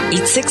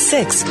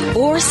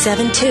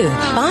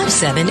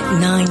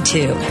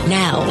 1-866-472-5792.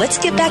 Now, let's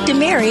get back to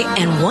Mary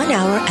and 1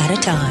 Hour at a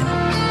Time.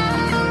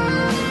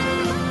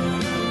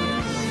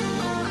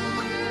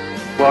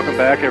 Welcome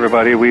back,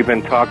 everybody. We've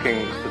been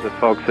talking to the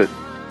folks at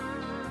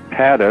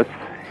TAADAS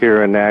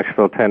here in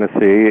Nashville,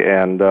 Tennessee,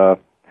 and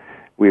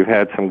we've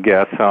had some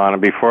guests on.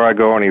 And before I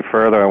go any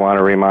further, I want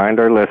to remind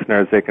our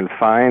listeners they can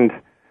find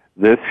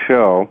this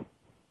show.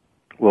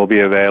 Will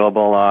be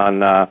available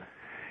on,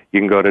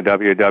 you can go to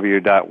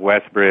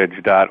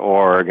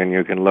www.westbridge.org, and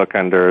you can look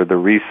under the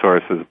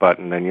resources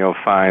button, and you'll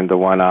find the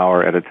 1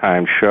 Hour at a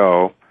Time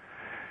show.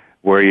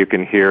 where you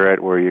can hear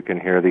it, where you can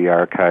hear the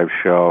archive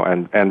show,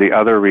 and the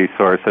other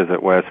resources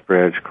at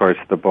Westbridge. Of course,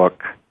 the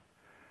book,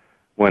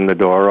 When the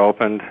Door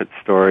Opened, it's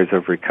stories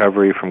of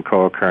recovery from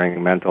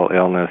co-occurring mental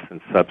illness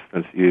and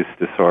substance use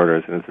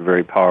disorders, and it's a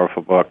very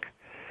powerful book,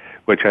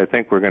 which I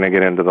think we're going to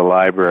get into the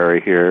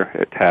library here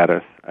at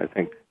TAADAS. I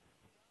think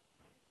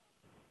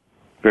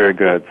very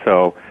good.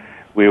 So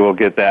we will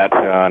get that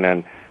done.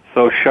 And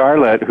so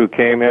Charlotte, who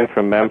came in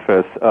from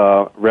Memphis,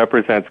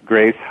 represents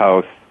Grace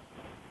House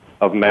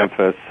of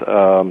Memphis.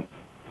 And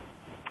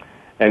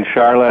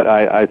Charlotte,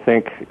 I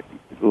think,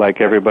 like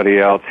everybody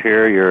else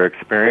here, your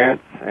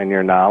experience and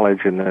your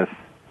knowledge in this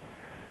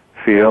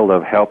field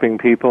of helping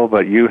people,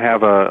 but you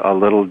have a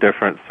little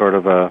different sort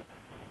of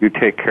you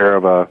take care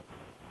of a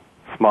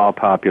small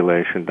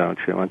population, don't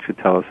you? Why don't you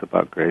tell us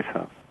about Grace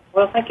House?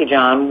 Well, thank you,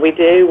 John. We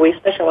do. We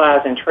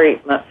specialize in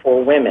treatment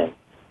for women.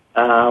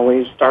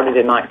 We started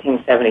in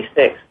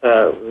 1976.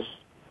 The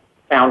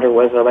founder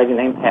was a lady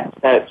named Pat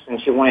Stokes,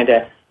 and she wanted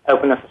to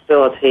open a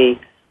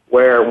facility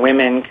where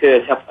women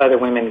could help other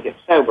women get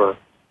sober.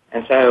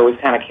 And so we've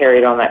kind of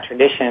carried on that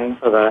tradition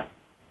for the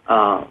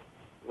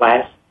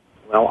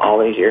all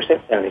these years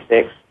since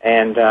 76.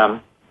 And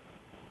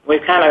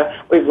we've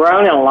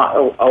grown in a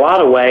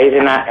lot of ways,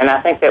 and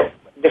I think that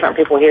different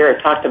people here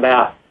have talked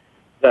about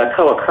the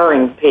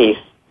co-occurring piece.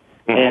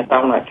 And so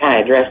I'm going to kind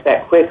of address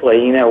that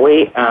quickly. You know,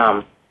 we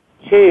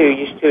too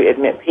used to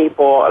admit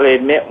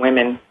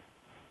women,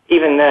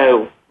 even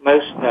though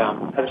most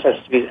other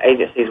substance abuse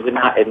agencies would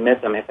not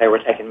admit them if they were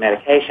taking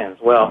medications.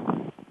 Well,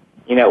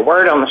 you know,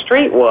 word on the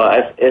street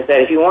is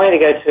that if you wanted to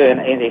go to an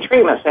A&D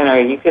treatment center,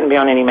 you couldn't be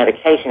on any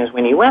medications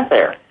when you went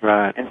there.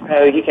 Right. And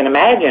so you can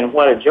imagine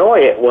what a joy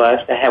it was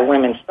to have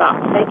women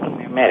stop taking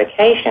their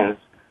medications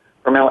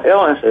for mental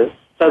illnesses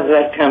so that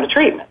they could come to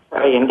treatment for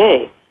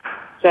A&D.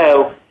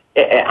 So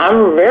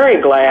I'm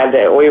very glad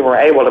that we were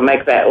able to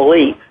make that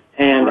leap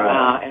and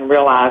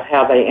realize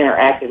how they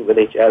interacted with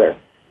each other.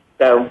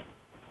 So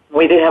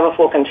we do have a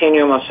full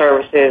continuum of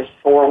services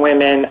for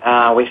women.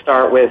 We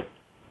start with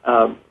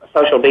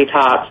social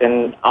detox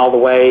and all the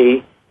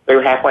way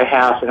through Halfway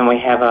House, and then we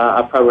have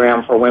a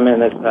program for women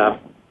that's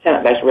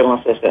tenant-based rental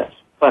assistance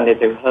funded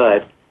through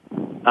HUD.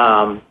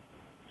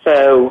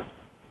 So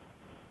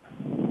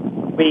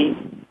we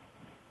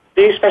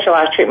do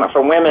specialized treatment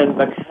for women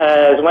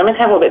because women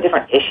have a little bit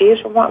different issues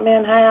from what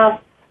men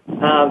have.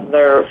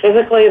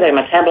 They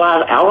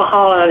metabolize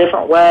alcohol in a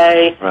different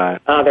way. Right.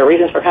 Their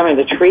reasons for coming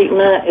to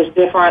treatment is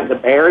different. The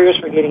barriers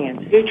for getting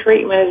into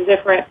treatment is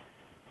different.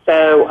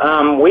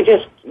 So we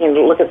just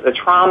look at the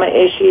trauma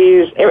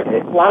issues,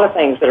 a lot of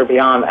things that are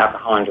beyond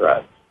alcohol and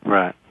drugs.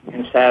 Right.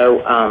 And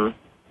so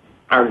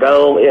our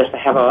goal is to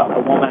have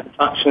a woman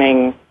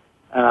functioning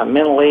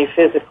mentally,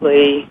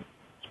 physically,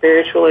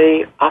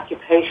 spiritually,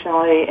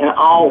 occupationally, in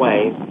all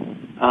ways.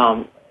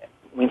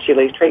 When she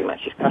leaves treatment,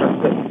 she's got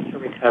her foot into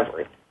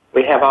recovery.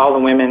 We have all the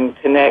women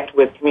connect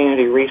with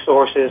community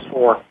resources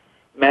for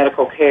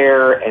medical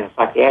care and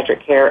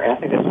psychiatric care, and I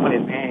think that's one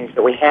advantage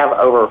that we have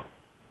over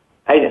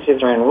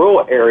agencies that are in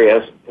rural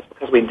areas is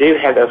because we do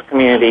have those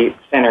community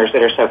centers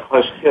that are so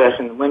close to us,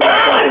 and the women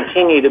can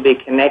continue to be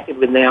connected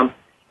with them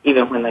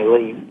even when they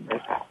leave their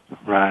house.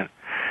 Right.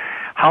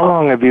 How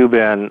long have you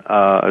been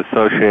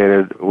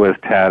associated with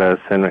TAADAS,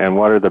 and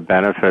what are the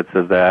benefits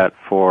of that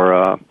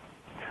for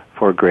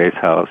Grace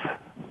House?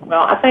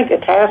 Well, I think that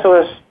TAADAS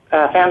was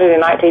founded in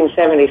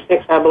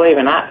 1976, I believe,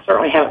 and I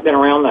certainly haven't been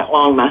around that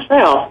long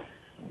myself.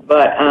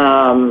 But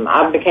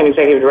I became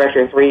executive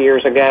director 3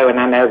 years ago, and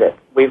I know that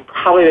we've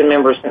probably been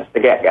members since the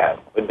get-go,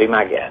 would be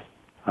my guess.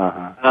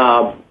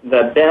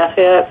 The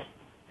benefits,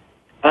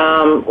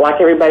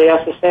 like everybody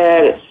else has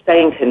said, it's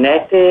staying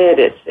connected.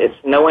 It's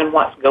knowing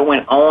what's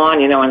going on.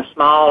 You know, in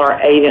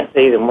smaller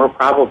agencies, and we're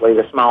probably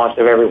the smallest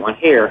of everyone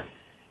here,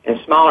 in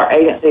smaller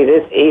agencies,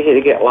 it's easy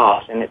to get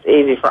lost, and it's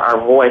easy for our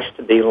voice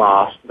to be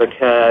lost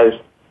because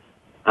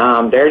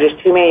there are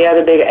just too many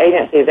other big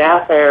agencies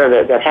out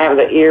there that have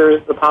the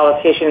ears, the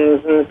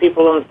politicians, and the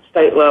people on the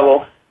state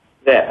level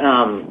that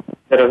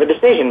are the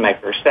decision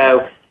makers.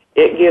 So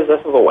it gives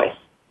us a voice.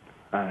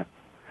 Right.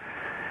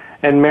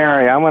 And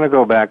Mary, I want to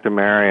go back to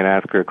Mary and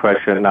ask her a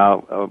question.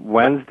 Now,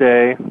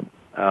 Wednesday,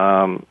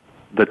 the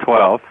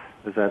 12th,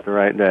 is that the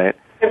right date?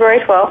 February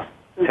 12th.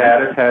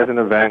 TAADAS has an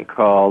event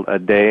called A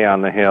Day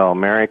on the Hill.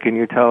 Mary, can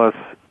you tell us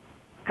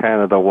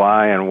kind of the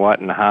why and what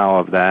and how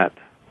of that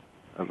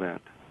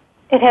event?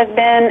 It has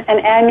been an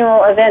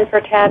annual event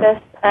for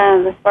TAADAS,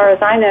 as far as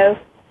I know,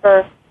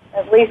 for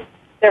at least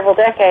several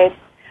decades.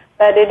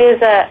 But it is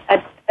a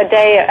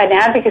day, an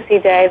advocacy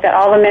day, that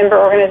all the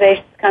member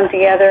organizations come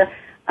together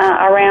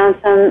around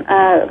some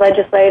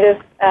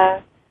legislative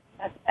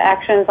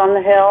actions on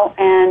the Hill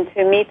and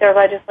to meet their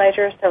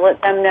legislatures, to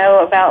let them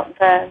know about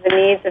the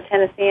needs of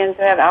Tennesseans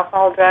who have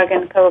alcohol, drug,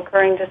 and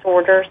co-occurring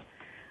disorders.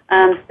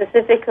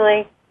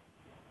 Specifically,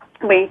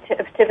 we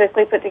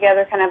typically put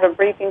together kind of a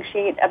briefing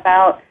sheet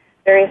about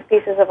various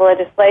pieces of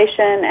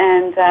legislation,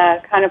 and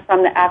kind of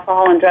from the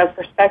alcohol and drug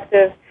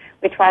perspective,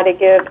 we try to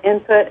give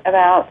input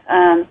about,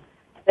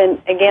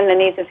 the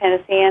needs of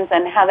Tennesseans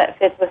and how that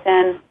fits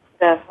within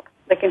the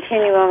the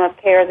continuum of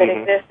care that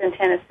exists in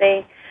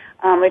Tennessee.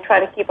 We try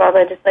to keep our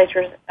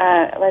legislators,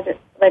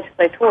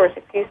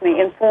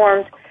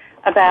 informed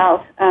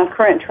about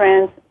current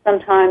trends.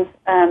 Sometimes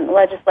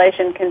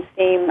legislation can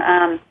seem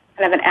kind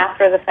of an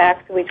after the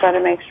fact, so we try to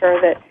make sure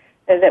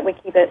that we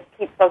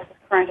keep folks as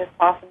current as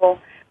possible.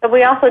 But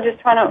we also just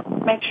try to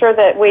make sure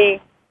that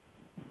we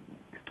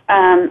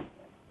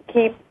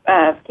keep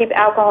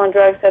alcohol and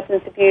drug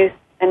substance abuse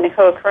and the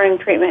co-occurring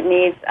treatment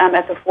needs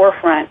at the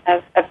forefront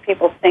of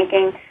people's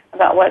thinking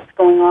about what's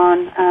going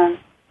on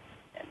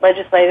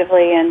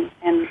legislatively and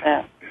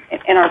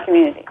in our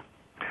community.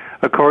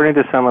 According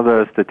to some of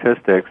the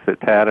statistics that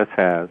TAADAS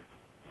has,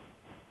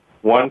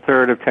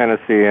 1/3 of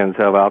Tennesseans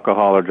have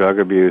alcohol or drug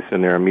abuse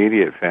in their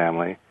immediate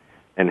family,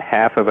 and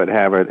half of it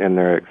have it in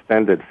their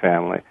extended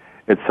family.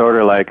 It's sort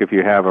of like if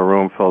you have a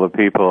room full of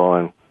people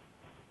and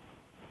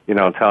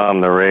tell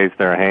them to raise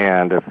their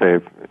hand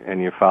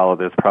and you follow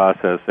this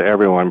process,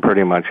 everyone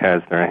pretty much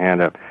has their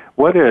hand up.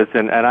 What is,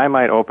 and I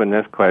might open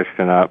this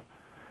question up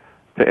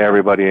to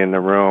everybody in the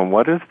room,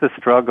 what is the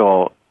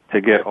struggle to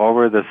get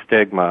over the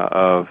stigma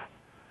of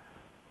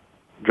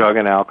drug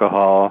and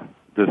alcohol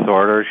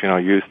disorders,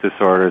 use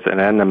disorders, and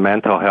then the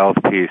mental health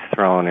piece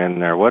thrown in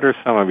there? What are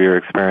some of your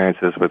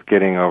experiences with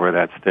getting over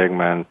that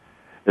stigma? And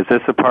is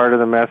this a part of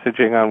the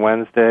messaging on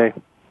Wednesday?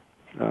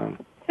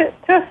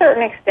 To a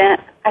certain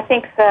extent, I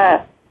think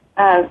the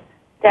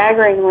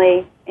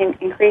staggeringly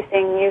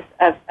increasing use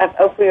of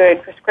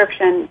opioid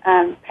prescription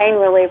pain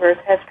relievers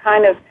has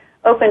kind of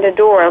opened a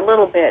door a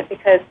little bit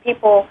because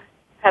people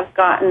have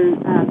gotten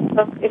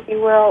hooked, if you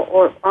will,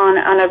 or on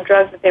a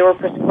drug that they were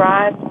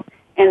prescribed,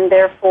 and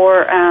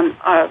therefore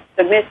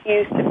the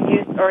misuse,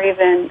 abuse, or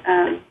even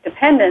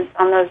dependence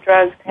on those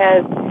drugs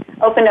has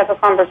opened up a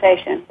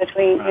conversation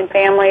between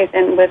families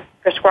and with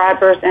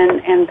prescribers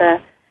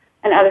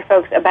and other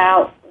folks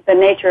about the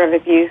nature of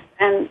abuse.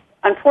 And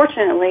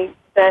unfortunately,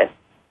 that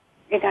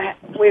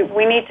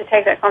we need to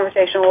take that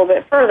conversation a little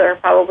bit further,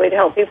 probably, to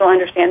help people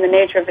understand the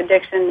nature of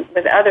addiction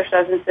with other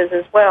substances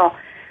as well.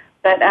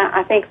 But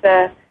I think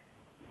that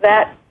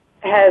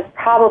has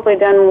probably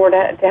done more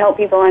to help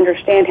people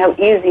understand how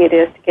easy it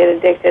is to get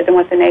addicted and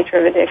what the nature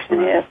of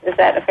addiction is. Is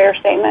that a fair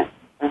statement?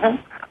 Mm-hmm.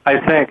 I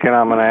think, and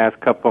I'm going to ask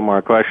a couple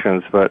more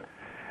questions, but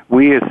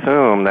we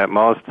assume that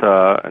most,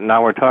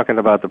 now we're talking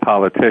about the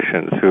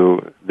politicians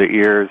the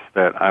ears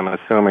that I'm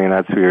assuming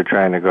that's who you're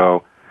trying to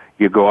go.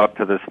 You go up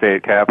to the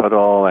state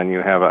capitol and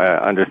you have, I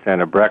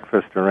understand, a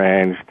breakfast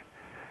arranged,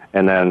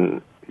 and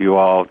then you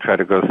all try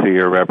to go see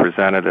your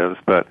representatives.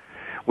 But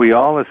we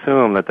all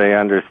assume that they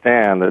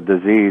understand the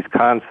disease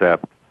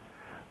concept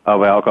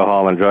of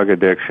alcohol and drug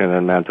addiction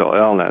and mental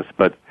illness.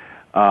 But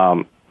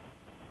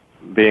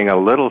being a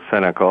little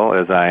cynical,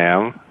 as I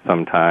am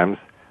sometimes,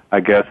 I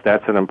guess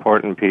that's an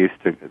important piece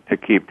to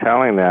keep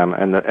telling them,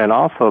 and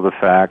also the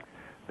fact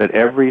that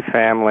every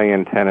family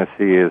in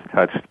Tennessee is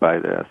touched by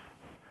this.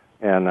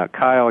 And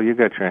Kyle, you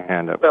got your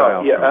hand up. Well,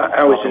 Kyle, yeah,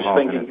 I was just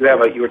thinking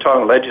you were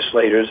talking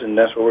legislators, and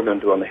that's what we're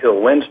going to do on the Hill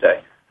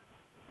Wednesday.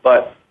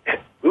 But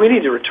we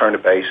need to return to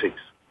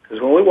basics,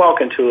 because when we walk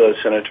into a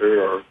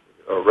senator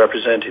or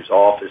representative's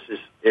office,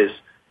 is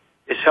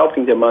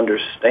helping them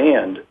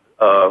understand.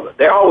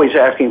 They're always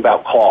asking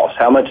about cost.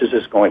 How much is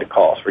this going to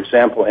cost? For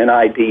example,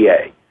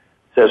 NIDA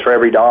says for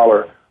every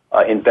dollar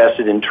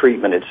invested in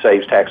treatment, it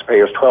saves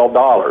taxpayers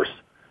 $12,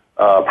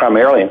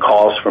 primarily in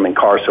costs from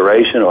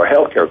incarceration or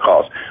healthcare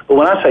costs. But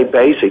when I say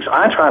basics,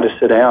 I try to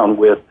sit down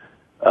with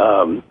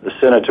the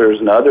senators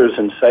and others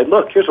and say,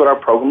 look, here's what our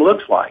program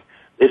looks like.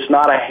 It's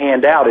not a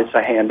handout, it's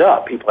a hand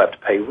up. People have to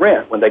pay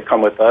rent when they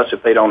come with us.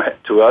 If they don't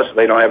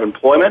have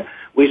employment,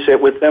 we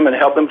sit with them and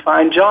help them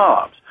find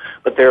jobs.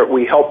 But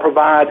we help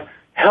provide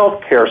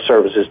health care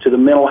services to the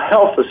mental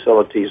health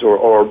facilities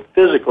or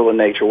physical in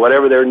nature,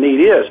 whatever their need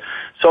is.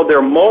 So there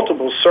are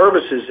multiple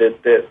services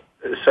that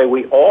say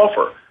we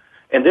offer.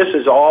 And this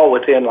is all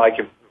within, like,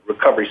 a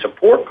recovery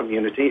support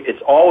community.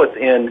 It's all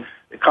within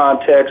the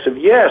context of,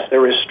 yes,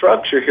 there is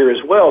structure here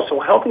as well. So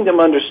helping them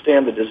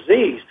understand the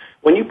disease.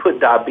 When you put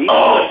diabetes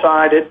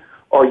beside it,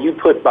 or you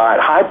put by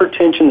it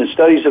hypertension, the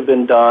studies have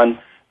been done,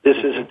 this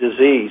is a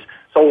disease.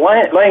 So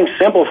laying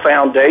simple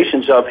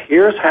foundations of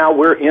here's how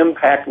we're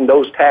impacting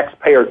those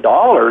taxpayer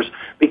dollars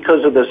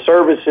because of the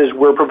services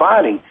we're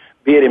providing,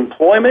 be it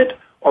employment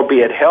or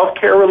be it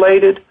healthcare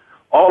related,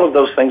 all of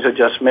those things I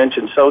just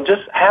mentioned. So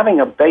just having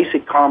a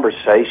basic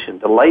conversation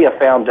to lay a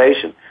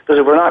foundation, because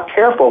if we're not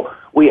careful,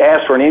 we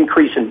ask for an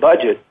increase in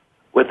budget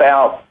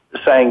without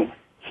saying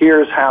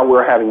here's how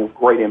we're having a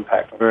great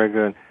impact. Very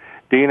good.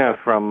 Dina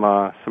from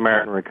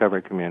Samaritan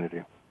Recovery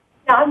Community.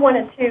 Now, I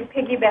wanted to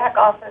piggyback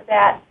off of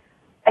that.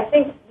 I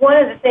think one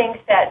of the things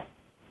that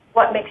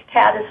what makes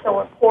TAADAS so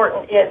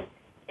important is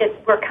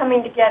we're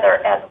coming together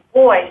as a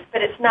voice,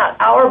 but it's not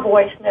our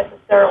voice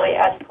necessarily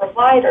as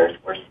providers.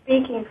 We're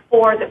speaking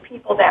for the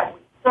people that we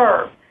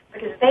serve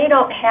because they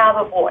don't have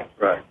a voice.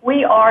 Right.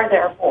 We are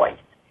their voice.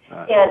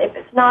 Right. And if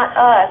it's not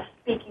us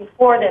speaking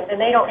for them, then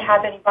they don't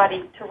have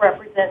anybody to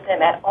represent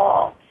them at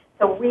all.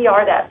 So we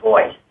are that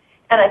voice.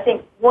 And I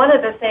think one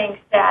of the things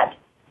that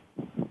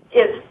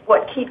is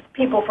what keeps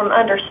people from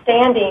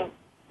understanding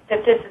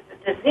that this is a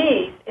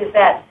disease, is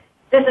that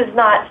this is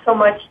not so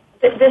much,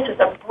 this is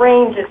a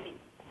brain disease,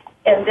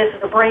 and this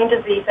is a brain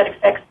disease that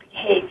affects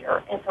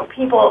behavior. And so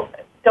people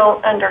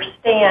don't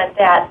understand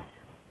that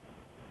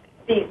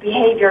these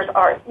behaviors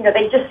are,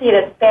 they just see it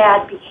as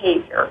bad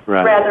behavior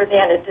rather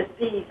than a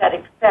disease that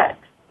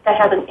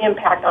has an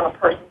impact on a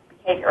person's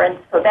behavior. And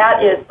so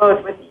that is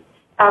both with the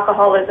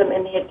alcoholism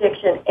and the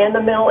addiction and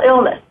the mental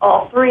illness.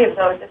 All three of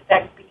those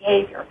affect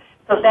behavior.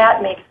 So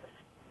that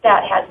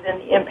has been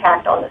the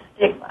impact on the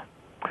stigma.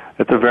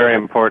 It's a very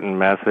important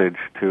message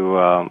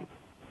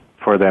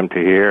for them to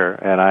hear,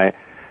 and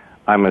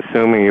I'm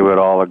assuming you would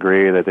all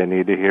agree that they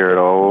need to hear it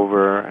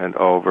over and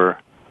over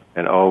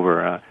and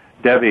over.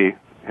 Debbie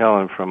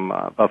Helen from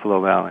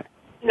Buffalo Valley.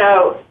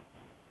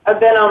 I've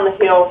been on the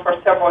Hill for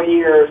several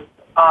years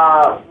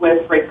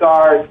with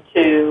regard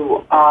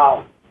to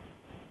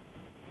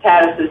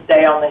TAADAS'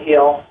 Day on the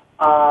Hill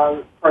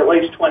for at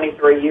least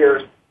 23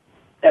 years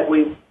that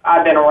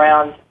I've been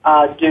around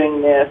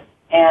doing this,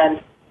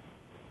 and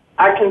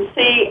I can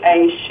see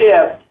a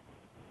shift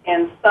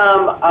in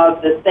some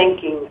of the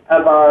thinking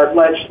of our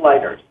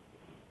legislators.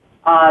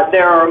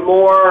 There are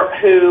more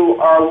who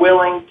are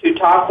willing to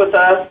talk with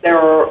us. There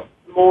are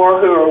more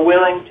who are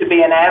willing to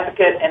be an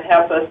advocate and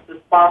help us to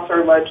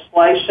sponsor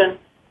legislation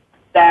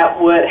that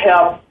would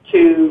help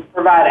to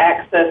provide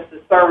access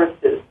to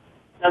services.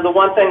 Now, the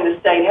one thing the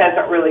state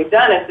hasn't really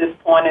done at this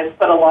point is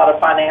put a lot of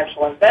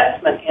financial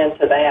investment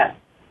into that.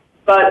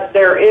 But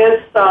there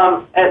is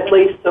some, at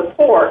least,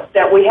 support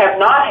that we have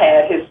not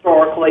had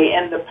historically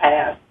in the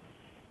past.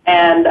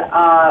 And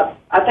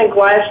I think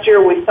last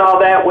year we saw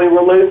that. We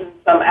were losing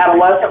some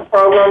adolescent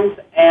programs,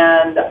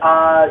 and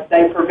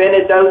they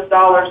prevented those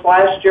dollars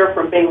last year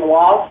from being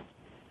lost.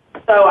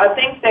 So I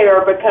think they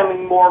are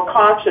becoming more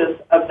conscious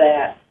of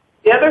that.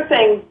 The other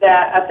thing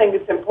that I think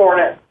is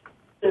important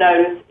to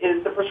notice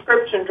is the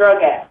Prescription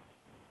Drug Act.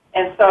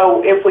 And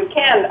so if we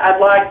can, I'd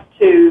like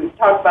to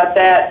talk about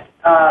that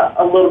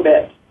a little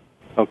bit.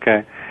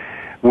 Okay.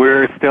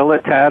 We're still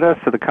at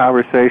TAADAS, so the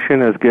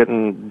conversation is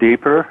getting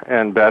deeper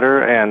and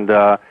better. And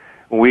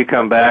when we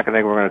come back, I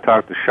think we're going to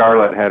talk to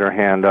Charlotte, had her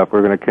hand up.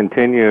 We're going to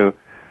continue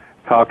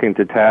talking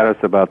to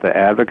TAADAS about the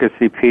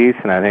advocacy piece,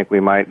 and I think we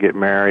might get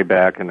Mary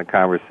back in the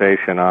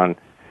conversation on,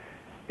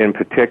 in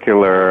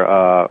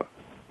particular,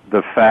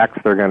 the facts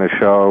they're going to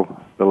show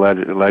the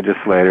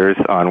legislators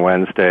on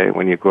Wednesday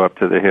when you go up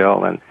to the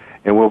Hill. And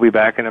we'll be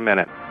back in a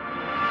minute.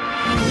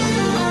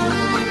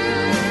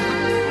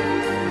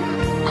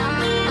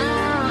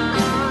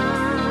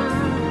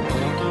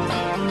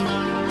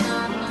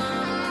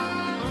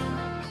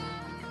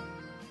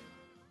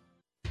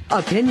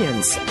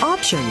 Opinions,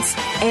 options,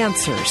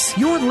 answers.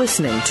 You're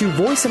listening to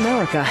Voice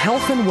America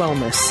Health and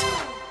Wellness.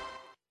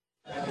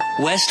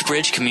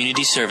 Westbridge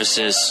Community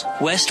Services.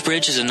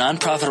 Westbridge is a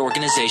nonprofit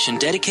organization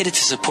dedicated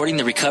to supporting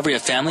the recovery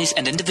of families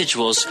and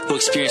individuals who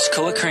experience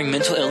co-occurring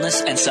mental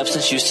illness and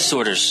substance use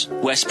disorders.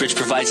 Westbridge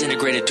provides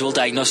integrated dual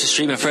diagnosis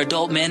treatment for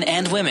adult men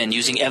and women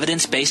using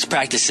evidence-based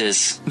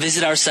practices.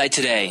 Visit our site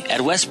today at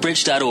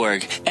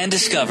westbridge.org and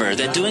discover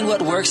that doing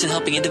what works in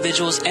helping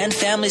individuals and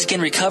families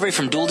gain recovery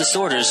from dual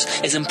disorders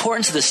is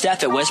important to the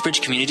staff at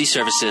Westbridge Community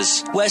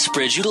Services.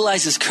 Westbridge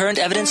utilizes current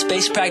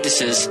evidence-based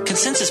practices,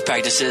 consensus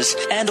practices,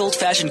 and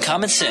old-fashioned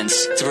common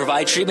sense to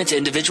provide treatment to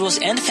individuals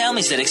and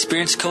families that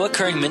experience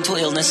co-occurring mental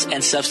illness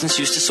and substance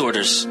use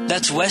disorders.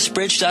 That's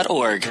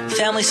westbridge.org,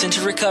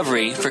 family-centered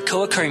recovery for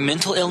co-occurring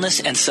mental illness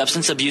and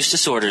substance abuse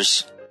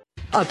disorders.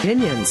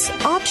 Opinions,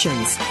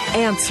 options,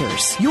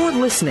 answers. You're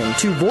listening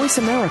to Voice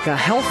America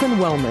Health and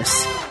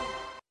Wellness.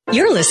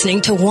 You're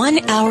listening to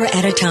 1 Hour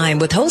at a Time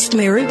with host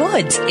Mary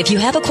Woods. If you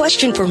have a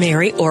question for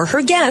Mary or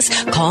her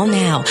guest, call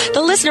now.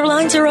 The listener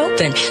lines are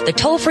open. The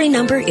toll-free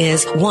number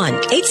is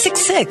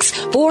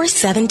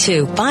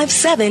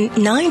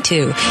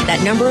 1-866-472-5792.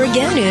 That number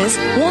again is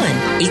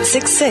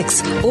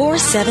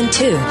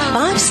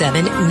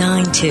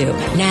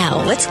 1-866-472-5792.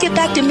 Now, let's get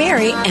back to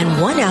Mary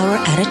and 1 Hour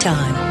at a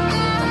Time.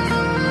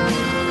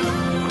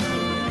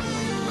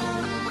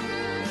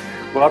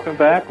 Welcome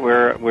back.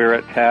 We're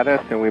at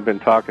TAADAS, and we've been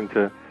talking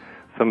to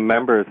some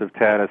members of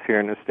TAADAS here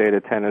in the state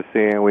of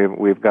Tennessee, and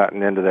we've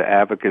gotten into the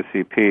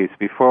advocacy piece.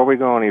 Before we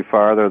go any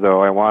farther,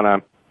 though, I want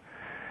to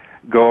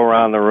go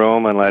around the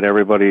room and let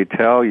everybody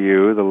tell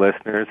you, the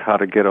listeners, how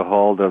to get a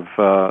hold of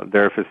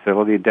their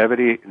facility.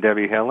 Debbie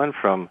Helen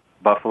from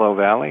Buffalo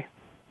Valley.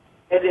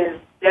 It is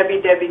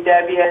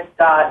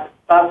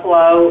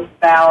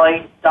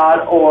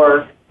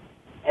www.buffalovalley.org,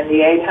 and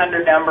the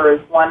 800 number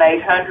is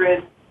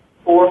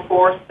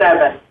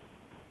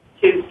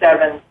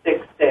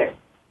 1-800-447-2766.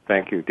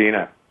 Thank you.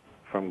 Dina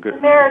from Good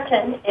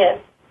Samaritan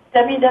is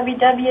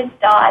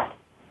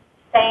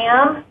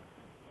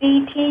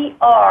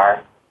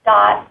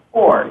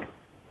www.samctr.org.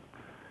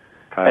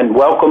 And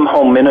Welcome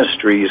Home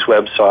Ministries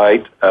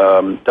website,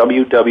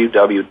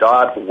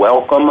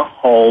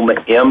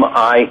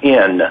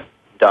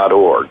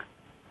 www.welcomehomemin.org.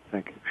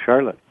 Thank you.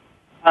 Charlotte.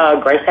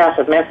 Grace House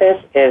of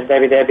Memphis is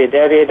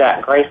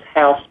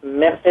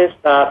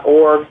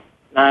www.gracehousememphis.org,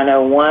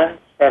 901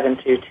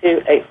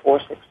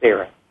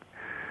 722-8460.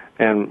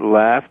 And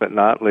last but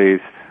not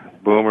least,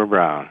 Boomer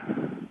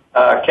Brown.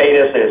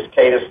 CADAS is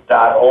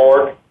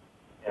cadis.org,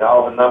 and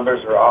all the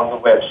numbers are on the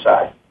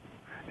website.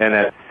 And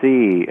that's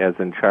C as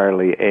in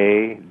Charlie,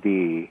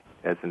 A-D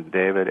as in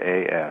David,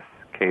 A-S,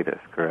 CADAS,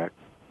 correct?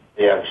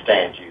 They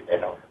understand you. They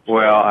don't.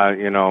 Well,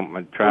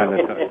 I'm trying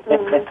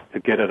to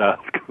get it out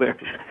clear.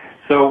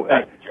 So,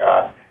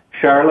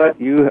 Charlotte,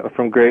 you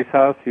from Grace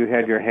House, you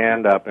had your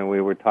hand up, and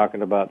we were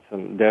talking about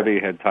Debbie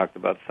had talked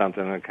about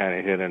something that kind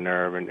of hit a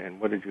nerve, and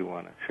what did you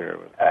want to share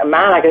with us?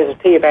 Mine, I guess, is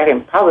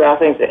piggybacking probably all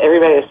things that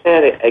everybody has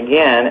said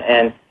again,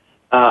 and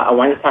I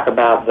wanted to talk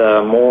about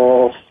the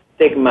moral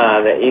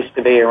stigma that used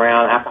to be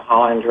around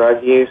alcohol and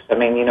drug use. I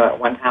mean, at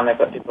one time they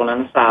put people in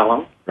an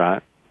asylum.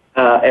 Right.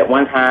 At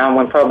one time,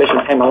 when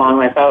Prohibition came along,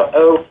 they thought,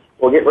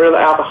 we'll get rid of the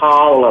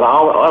alcohol, we'll let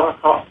all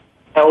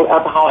the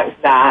alcoholics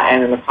die,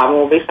 and then the problem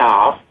will be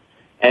solved.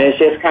 And it's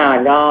just kind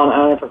of gone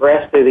on and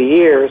progressed through the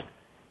years.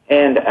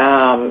 And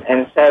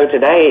so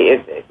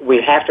today, we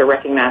have to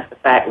recognize the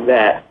fact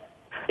that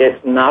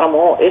it's not a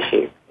moral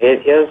issue.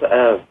 It is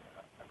a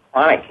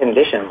chronic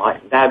condition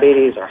like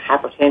diabetes or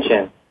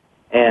hypertension,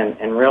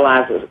 and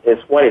realize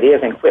it's what it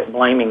is and quit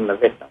blaming the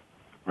victim.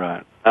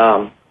 Right.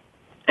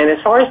 And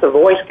as far as the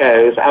voice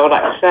goes, I would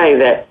like to say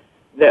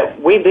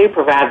that we do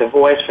provide the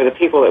voice for the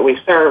people that we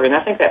serve, and I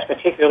think that's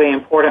particularly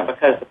important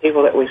because the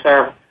people that we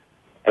serve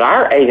at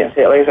our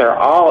agency, at least, are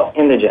all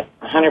indigent,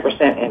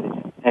 100%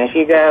 indigent. And if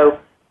you go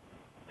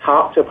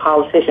talk to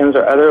politicians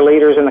or other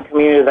leaders in the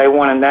community, they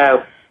want to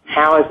know,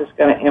 how is this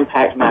going to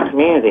impact my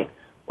community?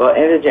 Well,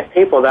 indigent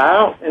people,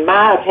 in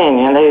my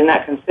opinion, they do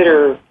not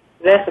consider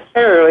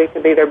necessarily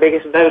to be their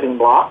biggest voting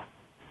bloc.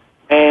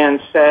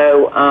 And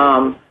so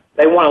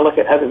they want to look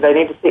at they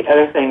need to see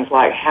other things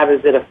like how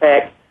does it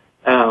affect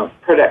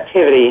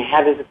productivity,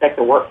 how does it affect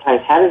the workplace,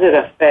 how does it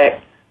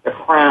affect the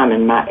crime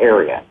in my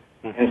area.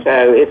 And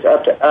so it's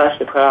up to us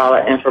to put all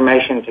that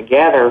information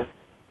together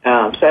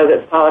so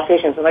that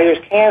politicians and leaders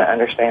can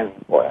understand the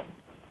importance.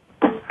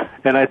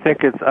 And I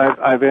think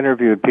I've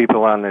interviewed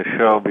people on this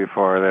show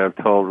before that have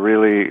told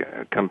really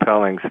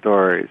compelling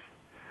stories.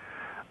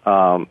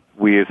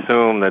 We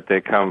assume that they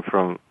come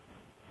from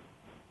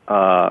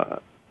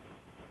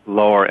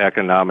lower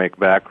economic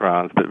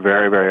backgrounds, but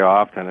very, very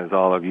often, as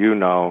all of you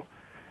know,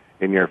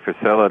 in your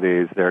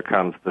facilities, there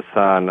comes the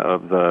son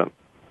of the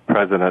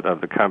president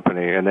of the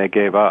company, and they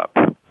gave up,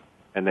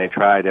 and they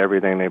tried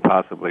everything they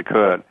possibly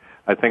could.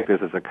 I think this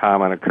is a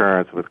common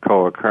occurrence with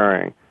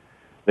co-occurring.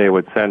 They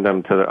would send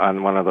him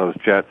on one of those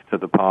jets to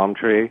the palm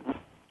tree,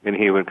 and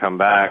he would come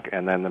back,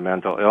 and then the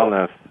mental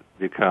illness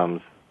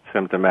becomes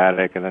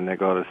symptomatic, and then they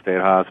go to the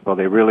state hospital.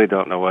 They really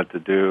don't know what to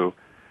do.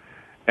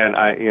 And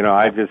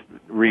I just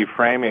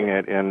reframing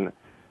it in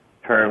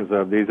terms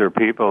of these are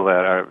people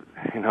that are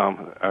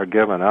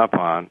given up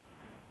on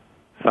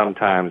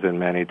sometimes and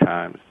many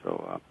times.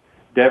 So,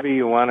 Debbie,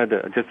 you wanted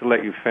to just to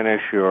let you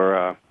finish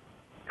your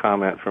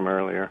comment from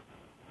earlier.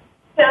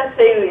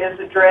 Tennessee is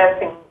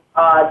addressing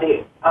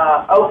the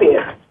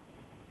opiate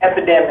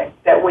epidemic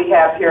that we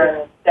have here in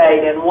the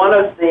state, and one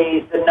of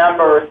the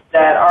numbers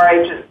that our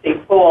agency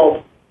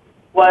pulled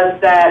was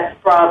that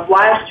from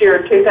last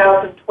year,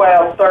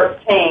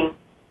 2012-13,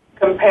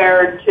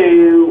 compared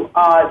to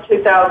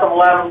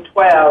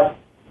 2011-12,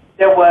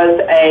 there was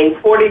a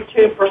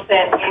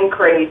 42%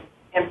 increase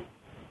in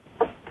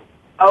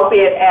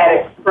opiate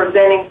addicts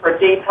presenting for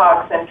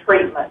detox and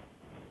treatment.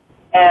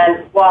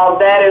 And while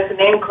that is an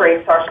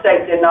increase, our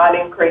state did not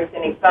increase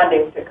any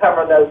funding to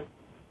cover those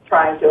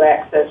trying to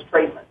access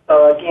treatment.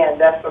 So again,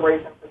 that's the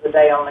reason for the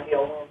Day on the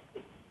Hill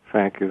Wednesday.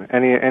 Thank you.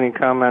 Any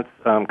comments,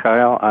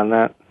 Kyle, on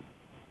that?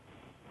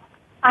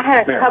 I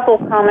had a couple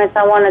comments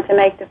I wanted to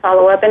make to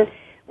follow up, and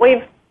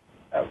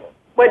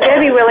what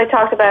Debbie really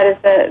talked about is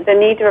the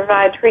need to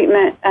provide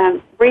treatment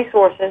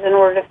resources in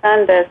order to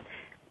fund this.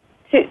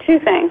 Two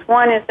things.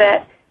 One is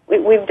that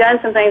we've done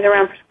some things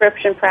around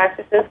prescription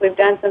practices. We've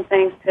done some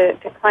things to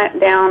clamp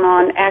down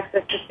on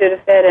access to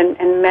Sudafed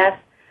and meth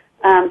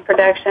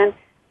production.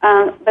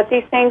 But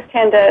these things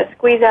tend to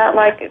squeeze out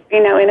like,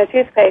 in a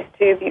toothpaste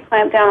tube. You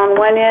clamp down on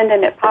one end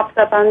and it pops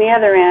up on the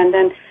other end.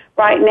 And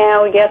right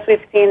now, yes,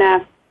 we've seen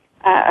a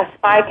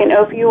spike in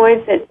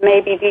opioids. It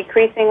may be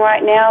decreasing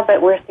right now,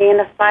 but we're seeing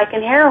a spike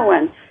in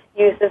heroin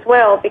use as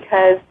well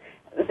because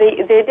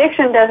the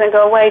addiction doesn't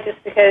go away just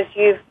because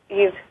you've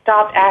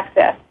stopped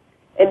access.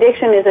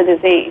 Addiction is a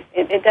disease.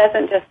 It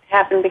doesn't just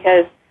happen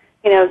because,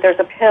 there's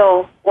a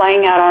pill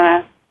laying out on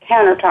a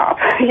countertop.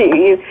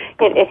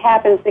 It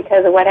happens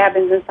because of what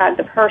happens inside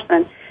the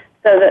person.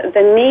 So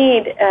the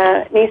need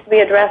needs to be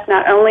addressed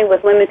not only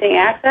with limiting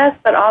access,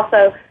 but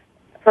also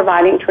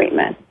providing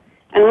treatment.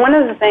 And one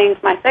of the things,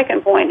 my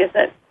second point, is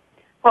that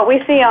what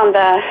we see on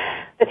the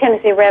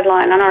Tennessee Red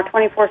Line, on our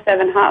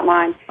 24/7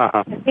 hotline,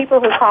 is people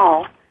who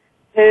call,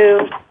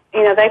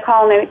 they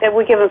call and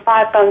we give them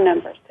 5 phone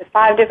numbers to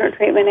 5 different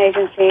treatment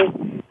agencies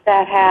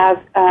that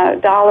have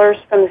dollars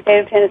from the state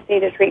of Tennessee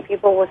to treat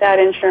people without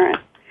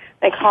insurance.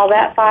 They call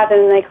that 5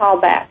 and then they call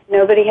back.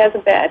 Nobody has a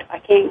bed. I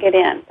can't get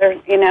in. I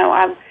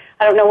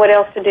I don't know what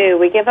else to do.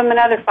 We give them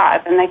another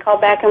 5, and they call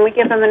back and we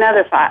give them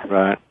another 5.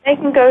 Right. They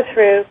can go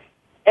through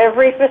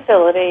every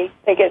facility.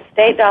 They get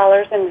state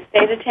dollars in the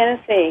state of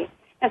Tennessee,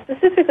 and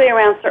specifically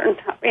around certain,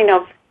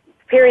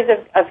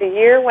 periods of the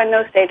year when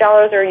those state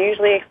dollars are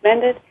usually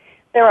expended,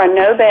 there are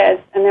no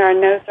beds and there are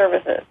no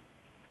services.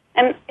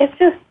 And it's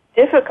just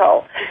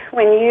difficult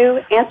when you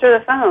answer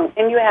the phone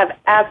and you have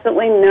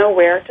absolutely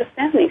nowhere to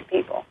send these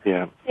people.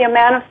 Yeah. The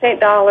amount of state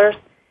dollars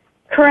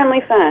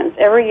currently funds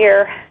every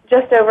year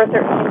just over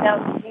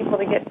 13,000 people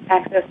to get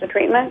access to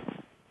treatment.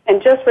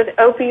 And just with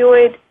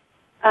opioid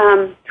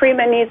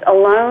treatment needs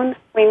alone,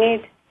 we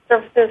need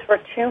services for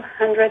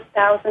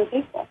 200,000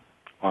 people.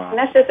 Wow. And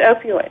that's just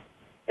opioid.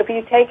 If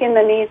you take in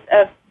the needs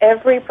of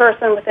every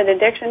person with an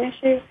addiction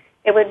issue,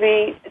 it would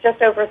be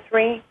just over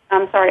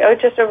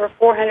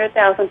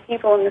 400,000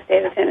 people in the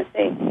state of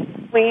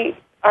Tennessee.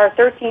 Our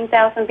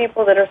 13,000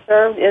 people that are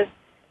served is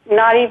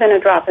not even a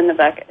drop in the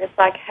bucket. It's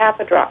like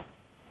half a drop.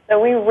 So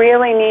we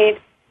really need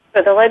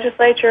for the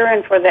legislature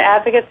and for the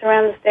advocates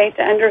around the state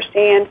to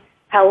understand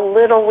how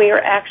little we are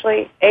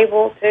actually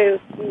able to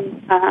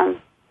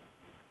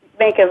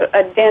make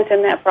a dent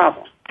in that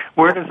problem.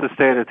 Where does the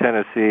state of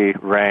Tennessee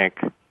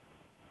rank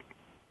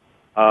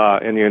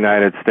in the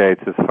United States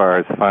as far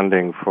as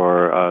funding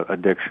for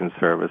addiction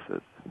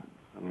services?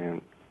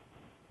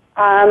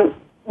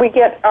 We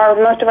get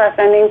most of our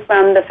funding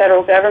from the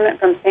federal government,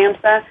 from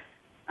SAMHSA.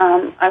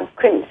 I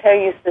couldn't tell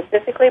you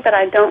specifically, but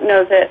I don't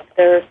know that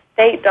there's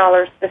state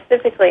dollars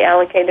specifically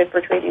allocated for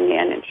treating the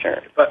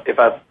uninsured. But if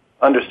I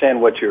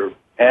understand what you're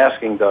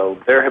asking, though,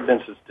 there have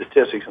been some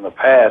statistics in the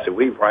past that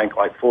we've ranked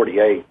like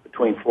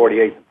between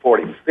 48th and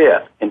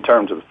 45th in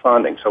terms of the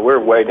funding. So we're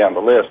way down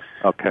the list.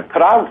 Okay.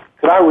 Could I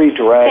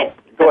redirect?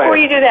 Go Before ahead.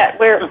 you do that,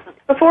 we're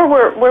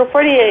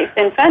 48th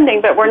in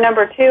funding, but we're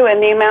number 2 in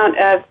the amount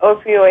of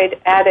opioid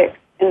addicts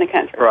in the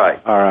country.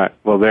 Right. All right.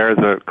 Well, there's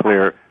a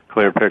clear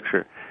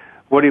picture.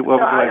 What would you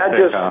like to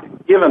say, Tom?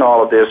 Given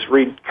all of this,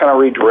 kind of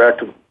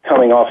redirect,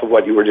 coming off of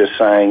what you were just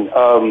saying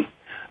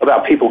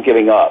about people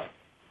giving up,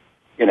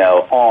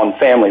 on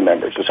family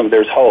members or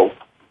there's hope.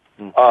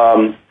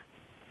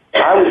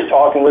 I was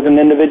talking with an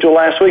individual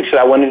last week, said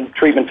I went into a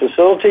treatment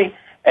facility,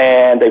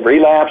 and they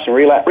relapsed.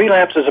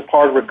 Relapse is a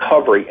part of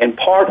recovery, and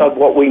part of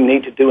what we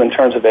need to do in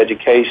terms of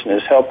education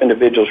is help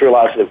individuals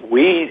realize that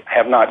we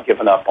have not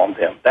given up on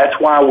them. That's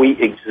why we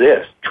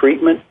exist,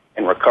 treatment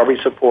and recovery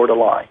support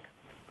alike.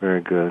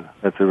 Very good.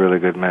 That's a really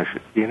good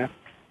message. Dina?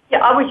 Yeah,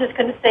 I was just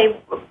going to say,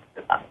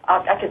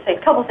 I could say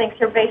a couple things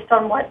here based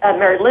on what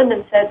Mary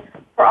Linden said.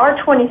 For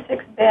our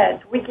 26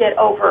 beds, we get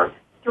over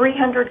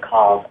 300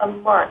 calls a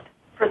month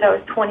for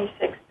those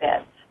 26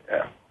 beds.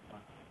 Yeah.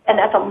 And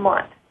that's a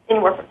month,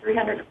 anywhere from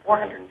 300 to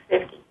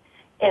 450.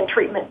 And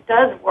treatment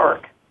does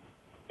work,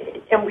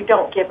 and we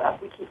don't give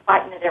up. We keep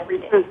fighting it every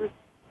day. Mm-hmm.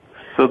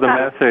 So the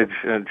message,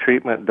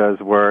 treatment does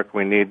work.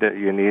 You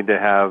need to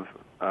have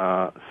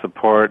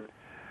support.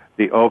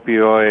 The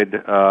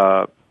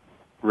opioid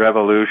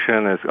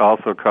revolution is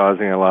also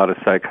causing a lot of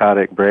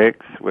psychotic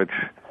breaks, which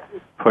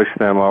push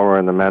them over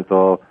in the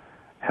mental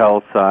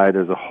health side.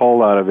 There's a whole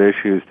lot of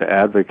issues to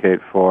advocate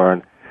for.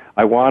 And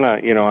I want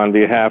to, on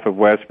behalf of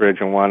Westbridge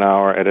and 1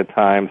 Hour at a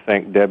Time,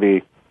 thank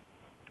Debbie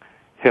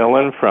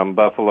Hillen from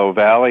Buffalo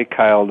Valley,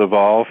 Kyle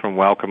Duvall from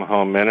Welcome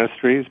Home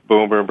Ministries,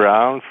 Boomer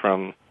Brown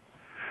from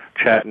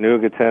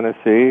Chattanooga,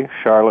 Tennessee,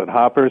 Charlotte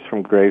Hoppers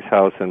from Grace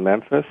House in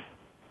Memphis,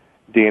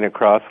 Dina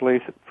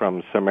Crossley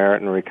from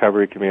Samaritan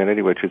Recovery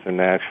Community, which is in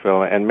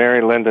Nashville, and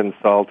Mary Linden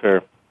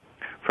Salter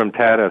from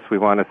TAADAS. We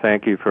want to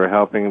thank you for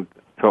helping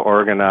to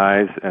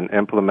organize and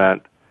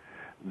implement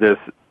this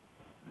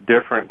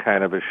different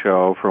kind of a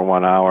show for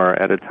 1 hour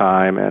at a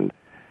time. And,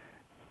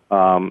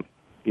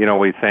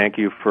 we thank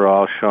you for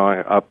all showing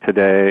up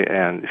today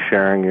and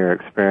sharing your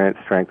experience,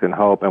 strength, and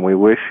hope. And we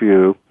wish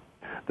you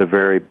the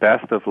very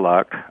best of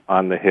luck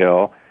on the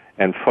Hill.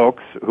 And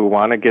folks who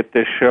want to get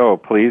this show,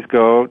 please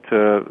go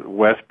to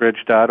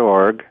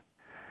westbridge.org,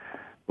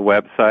 the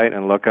website,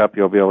 and look up.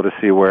 You'll be able to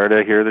see where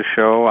to hear the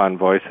show on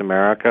Voice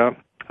America,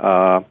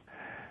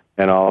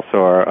 and also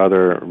our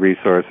other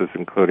resources,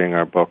 including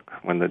our book,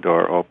 When the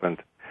Door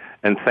Opened.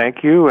 And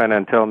thank you, and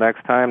until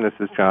next time, this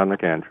is John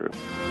McAndrew.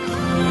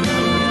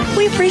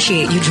 We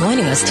appreciate you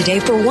joining us today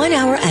for 1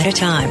 hour at a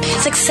time.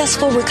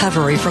 Successful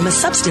recovery from a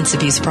substance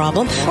abuse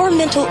problem or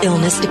mental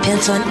illness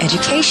depends on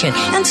education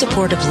and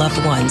support of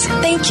loved ones.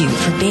 Thank you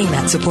for being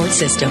that support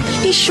system.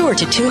 Be sure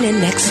to tune in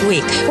next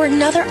week for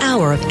another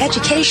hour of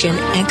education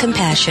and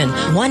compassion,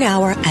 1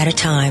 hour at a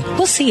time.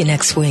 We'll see you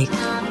next week.